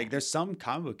game, Yeah. like there's some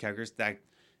comic book characters that,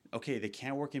 okay, they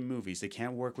can't work in movies, they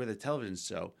can't work with a television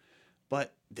show,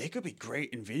 but they could be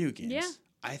great in video games. Yeah.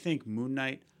 I think Moon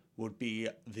Knight would be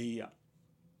the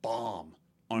bomb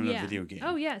on a video game.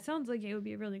 Oh yeah, it sounds like it would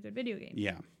be a really good video game.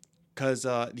 Yeah. Because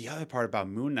the other part about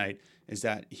Moon Knight is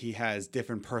that he has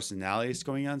different personalities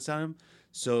going on inside him.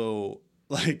 So,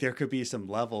 like, there could be some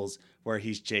levels where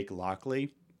he's Jake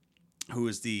Lockley, who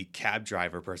is the cab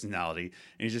driver personality,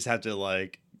 and you just have to,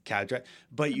 like, cab drive.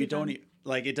 But That'd you be don't, fun.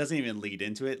 like, it doesn't even lead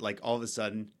into it. Like, all of a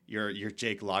sudden, you're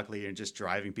Jake Lockley and just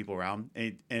driving people around.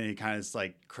 And it kind of is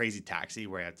like Crazy Taxi,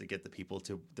 where you have to get the people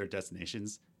to their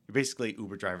destinations. You're basically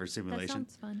Uber driver That simulation.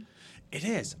 sounds fun. It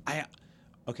is.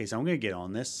 Okay, so I'm gonna get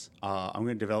on this. I'm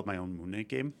gonna develop my own Moon Knight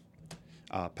game.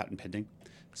 Patent pending.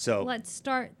 So Let's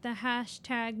start the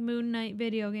hashtag Moon Knight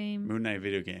video game. Moon Knight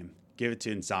video game. Give it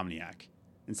to Insomniac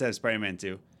instead of Spider-Man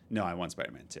 2. No, I want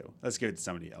Spider-Man 2. Let's give it to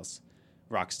somebody else.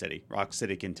 Rocksteady.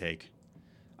 Rocksteady can take.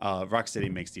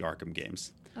 Rocksteady makes the Arkham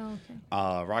games. Oh, okay.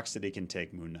 Rocksteady can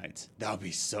take Moon Knight. That would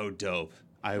be so dope.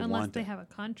 I Unless want they that. have a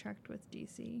contract with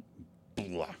DC.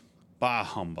 Blah. Bah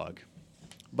humbug.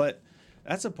 But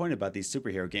that's the point about these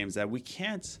superhero games, that we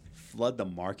can't flood the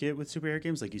market with superhero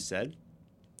games, like you said.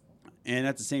 And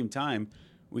at the same time,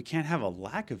 we can't have a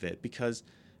lack of it, because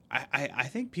I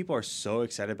think people are so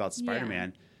excited about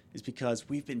Spider-Man is because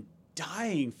we've been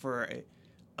dying for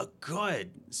a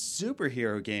good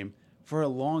superhero game for a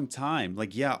long time.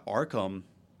 Like, yeah, Arkham,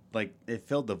 like, it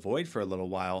filled the void for a little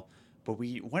while, but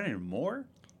we wanted more.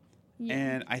 Yeah.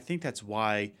 And I think that's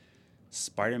why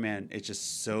Spider-Man is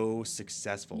just so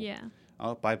successful. Yeah.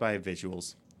 Oh, bye-bye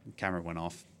visuals. Camera went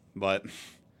off. But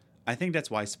I think that's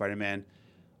why Spider-Man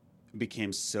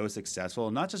became so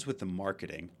successful, not just with the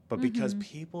marketing, but because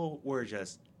people were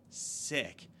just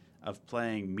sick of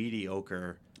playing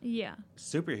mediocre Yeah.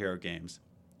 superhero games.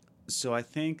 So I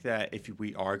think that if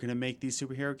we are going to make these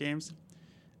superhero games,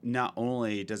 not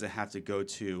only does it have to go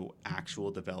to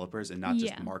actual developers and not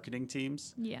just Yeah. marketing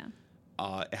teams, Yeah.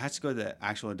 it has to go to the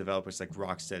actual developers like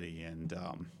Rocksteady and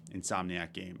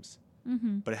Insomniac Games.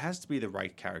 Mm-hmm. But it has to be the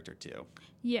right character too.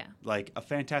 Yeah. Like a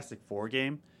Fantastic Four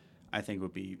game, I think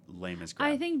would be lame as crap.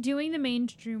 I think doing the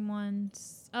mainstream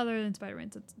ones, other than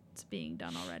Spider-Man's, it's being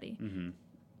done already. Mm-hmm.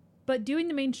 But doing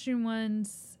the mainstream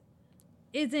ones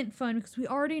isn't fun because we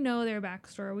already know their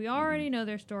backstory. We already know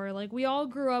their story. Like, we all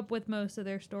grew up with most of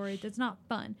their stories. It's not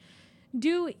fun.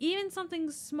 Do even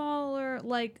something smaller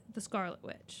like the Scarlet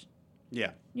Witch.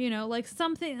 Yeah, You know, like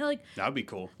something like that would be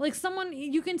cool. someone,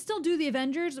 you can still do the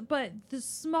Avengers, but the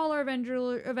smaller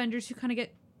Avengers who kind of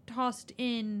get tossed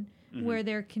in where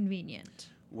they're convenient.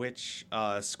 Which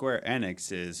Square Enix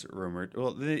is rumored.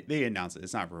 Well, they announced it.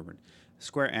 It's not rumored.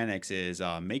 Square Enix is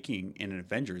making an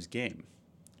Avengers game.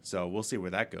 So we'll see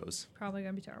where that goes. Probably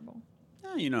gonna be terrible.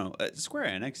 Square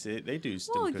Enix, they do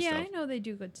Well, good yeah, stuff. I know they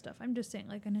do good stuff. I'm just saying,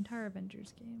 like, an entire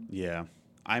Avengers game. Yeah.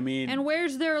 I mean, And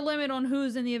where's their limit on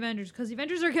who's in the Avengers? Because the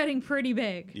Avengers are getting pretty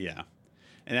big. yeah.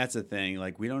 And that's the thing.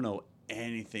 Like, we don't know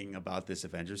anything about this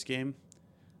Avengers game.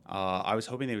 I was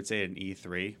hoping they would say it in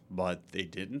E3, but they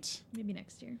didn't. Maybe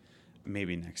next year.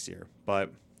 Maybe next year.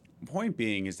 But point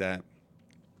being is that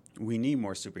we need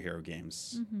more superhero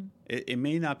games. Mm-hmm. It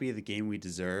may not be the game we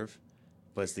deserve,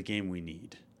 but it's the game we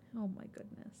need. Oh my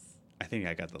goodness. I think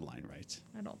I got the line right.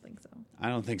 I don't think so. I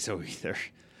don't think so either.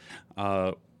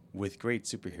 With great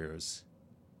superheroes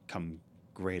come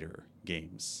greater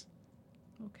games.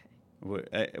 Okay.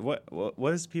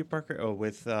 What is Peter Parker? Oh,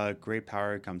 with great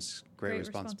power comes great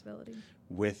responsibility.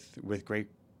 With great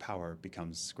power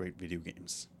becomes great video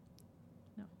games.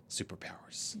 No.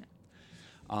 Superpowers.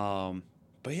 No.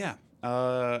 But yeah,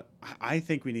 I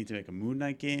think we need to make a Moon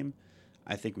Knight game.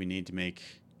 I think we need to make.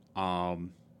 I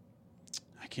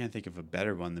can't think of a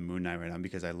better one than Moon Knight right now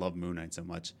because I love Moon Knight so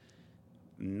much.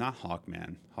 Not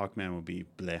Hawkman. Hawkman will be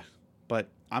bleh. But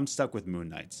I'm stuck with Moon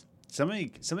Knights. Somebody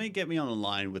get me on the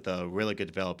line with a really good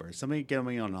developer. Somebody get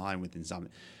me on the line with Insomniac.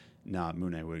 Nah,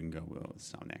 Moon Knight wouldn't go well with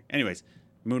Insomniac. Anyways,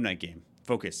 Moon Knight game.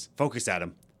 Focus,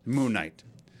 Adam. Moon Knight.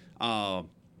 But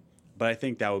I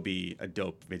think that would be a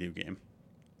dope video game.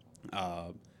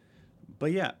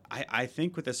 But yeah, I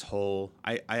think with this whole,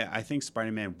 I think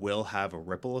Spider-Man will have a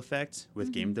ripple effect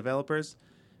with game developers,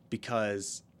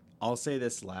 because I'll say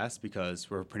this last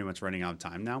because we're pretty much running out of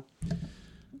time now.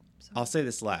 I'll say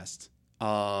this last.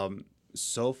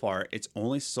 So far, it's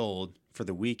only sold for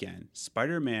the weekend.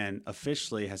 Spider-Man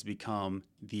officially has become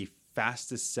the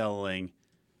fastest selling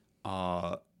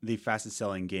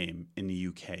game in the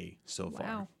UK so far.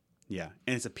 Wow. Yeah,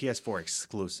 and it's a PS4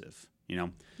 exclusive. You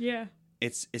know, Yeah.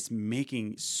 it's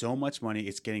making so much money.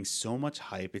 It's getting so much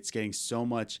hype. It's getting so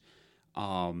much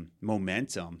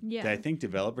momentum Yeah. that I think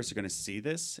developers are going to see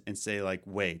this and say like,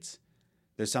 wait,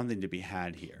 there's something to be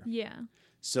had here. Yeah.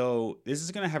 So this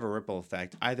is going to have a ripple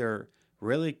effect, either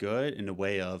really good in the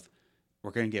way of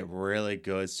we're going to get really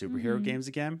good superhero games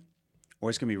again, or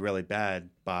it's going to be really bad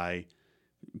by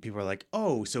people are like,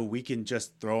 oh, so we can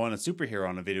just throw on a superhero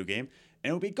on a video game and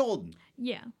it'll be golden.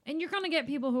 Yeah. And you're going to get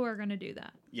people who are going to do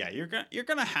that. Yeah, you're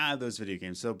gonna have those video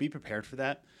games, so be prepared for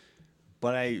that.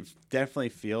 But I definitely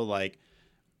feel like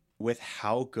with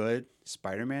how good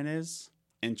Spider-Man is,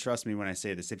 and trust me when I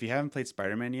say this, if you haven't played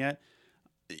Spider-Man yet,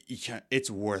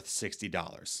 it's worth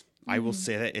 $60. I will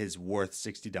say that it is worth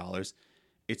 $60.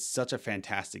 It's such a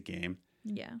fantastic game.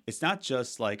 Yeah. It's not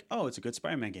just like, oh, it's a good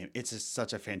Spider-Man game. It's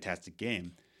such a fantastic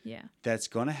game Yeah. that's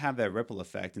going to have that ripple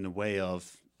effect in the way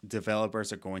of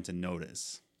developers are going to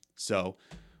notice. So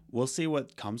we'll see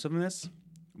what comes from this.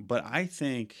 But I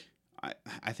think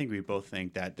we both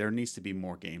think that there needs to be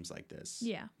more games like this.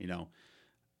 Yeah. You know,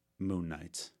 Moon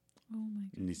Knight. Oh my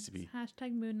god. It needs to be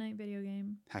Hashtag Moon Knight video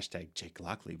game. hashtag Jake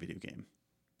Lockley video game.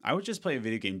 I would just play a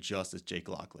video game just as Jake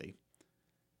Lockley.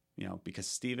 You know, because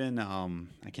Steven,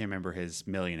 I can't remember his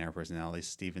millionaire personality,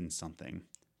 Steven something.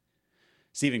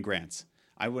 Steven Grant.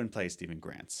 I wouldn't play Steven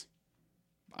Grant.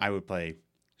 I would play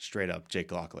straight up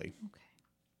Jake Lockley. Okay.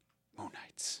 Moon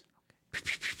Knights.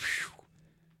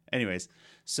 Anyways,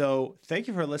 so thank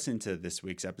you for listening to this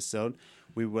week's episode.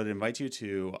 We would invite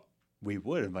you,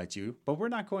 but we're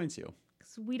not going to.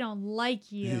 Because we don't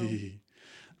like you.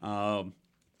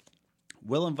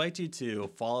 We'll invite you to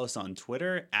follow us on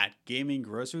Twitter at Gaming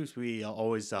Groceries. We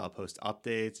always post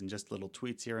updates and just little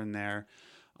tweets here and there.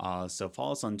 So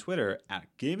follow us on Twitter at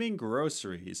Gaming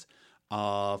Groceries.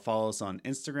 Follow us on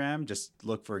Instagram. Just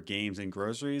look for Games and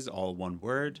Groceries, all one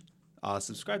word.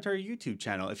 Subscribe to our YouTube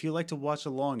channel. If you like to watch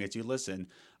along as you listen,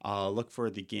 look for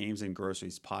the Games and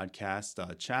Groceries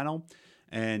podcast channel.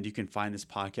 And you can find this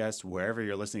podcast wherever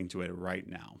you're listening to it right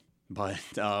now. But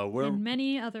we're in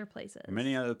many other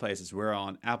places. We're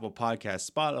on Apple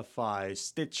Podcasts, Spotify,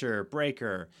 Stitcher,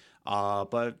 Breaker.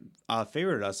 But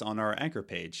favorite us on our Anchor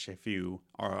page if you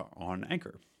are on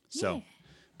Anchor. So, Yeah.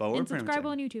 but we're And pretty subscribe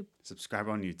much on YouTube. subscribe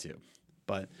on YouTube.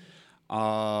 But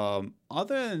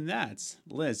other than that,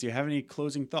 Liz, do you have any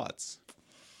closing thoughts?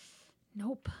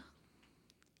 Nope.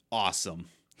 Awesome.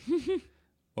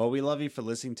 Well, we love you for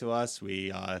listening to us.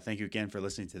 We thank you again for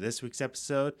listening to this week's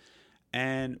episode.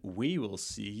 And we will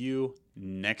see you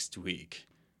next week.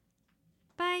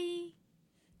 Bye.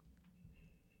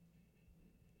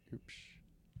 Oops.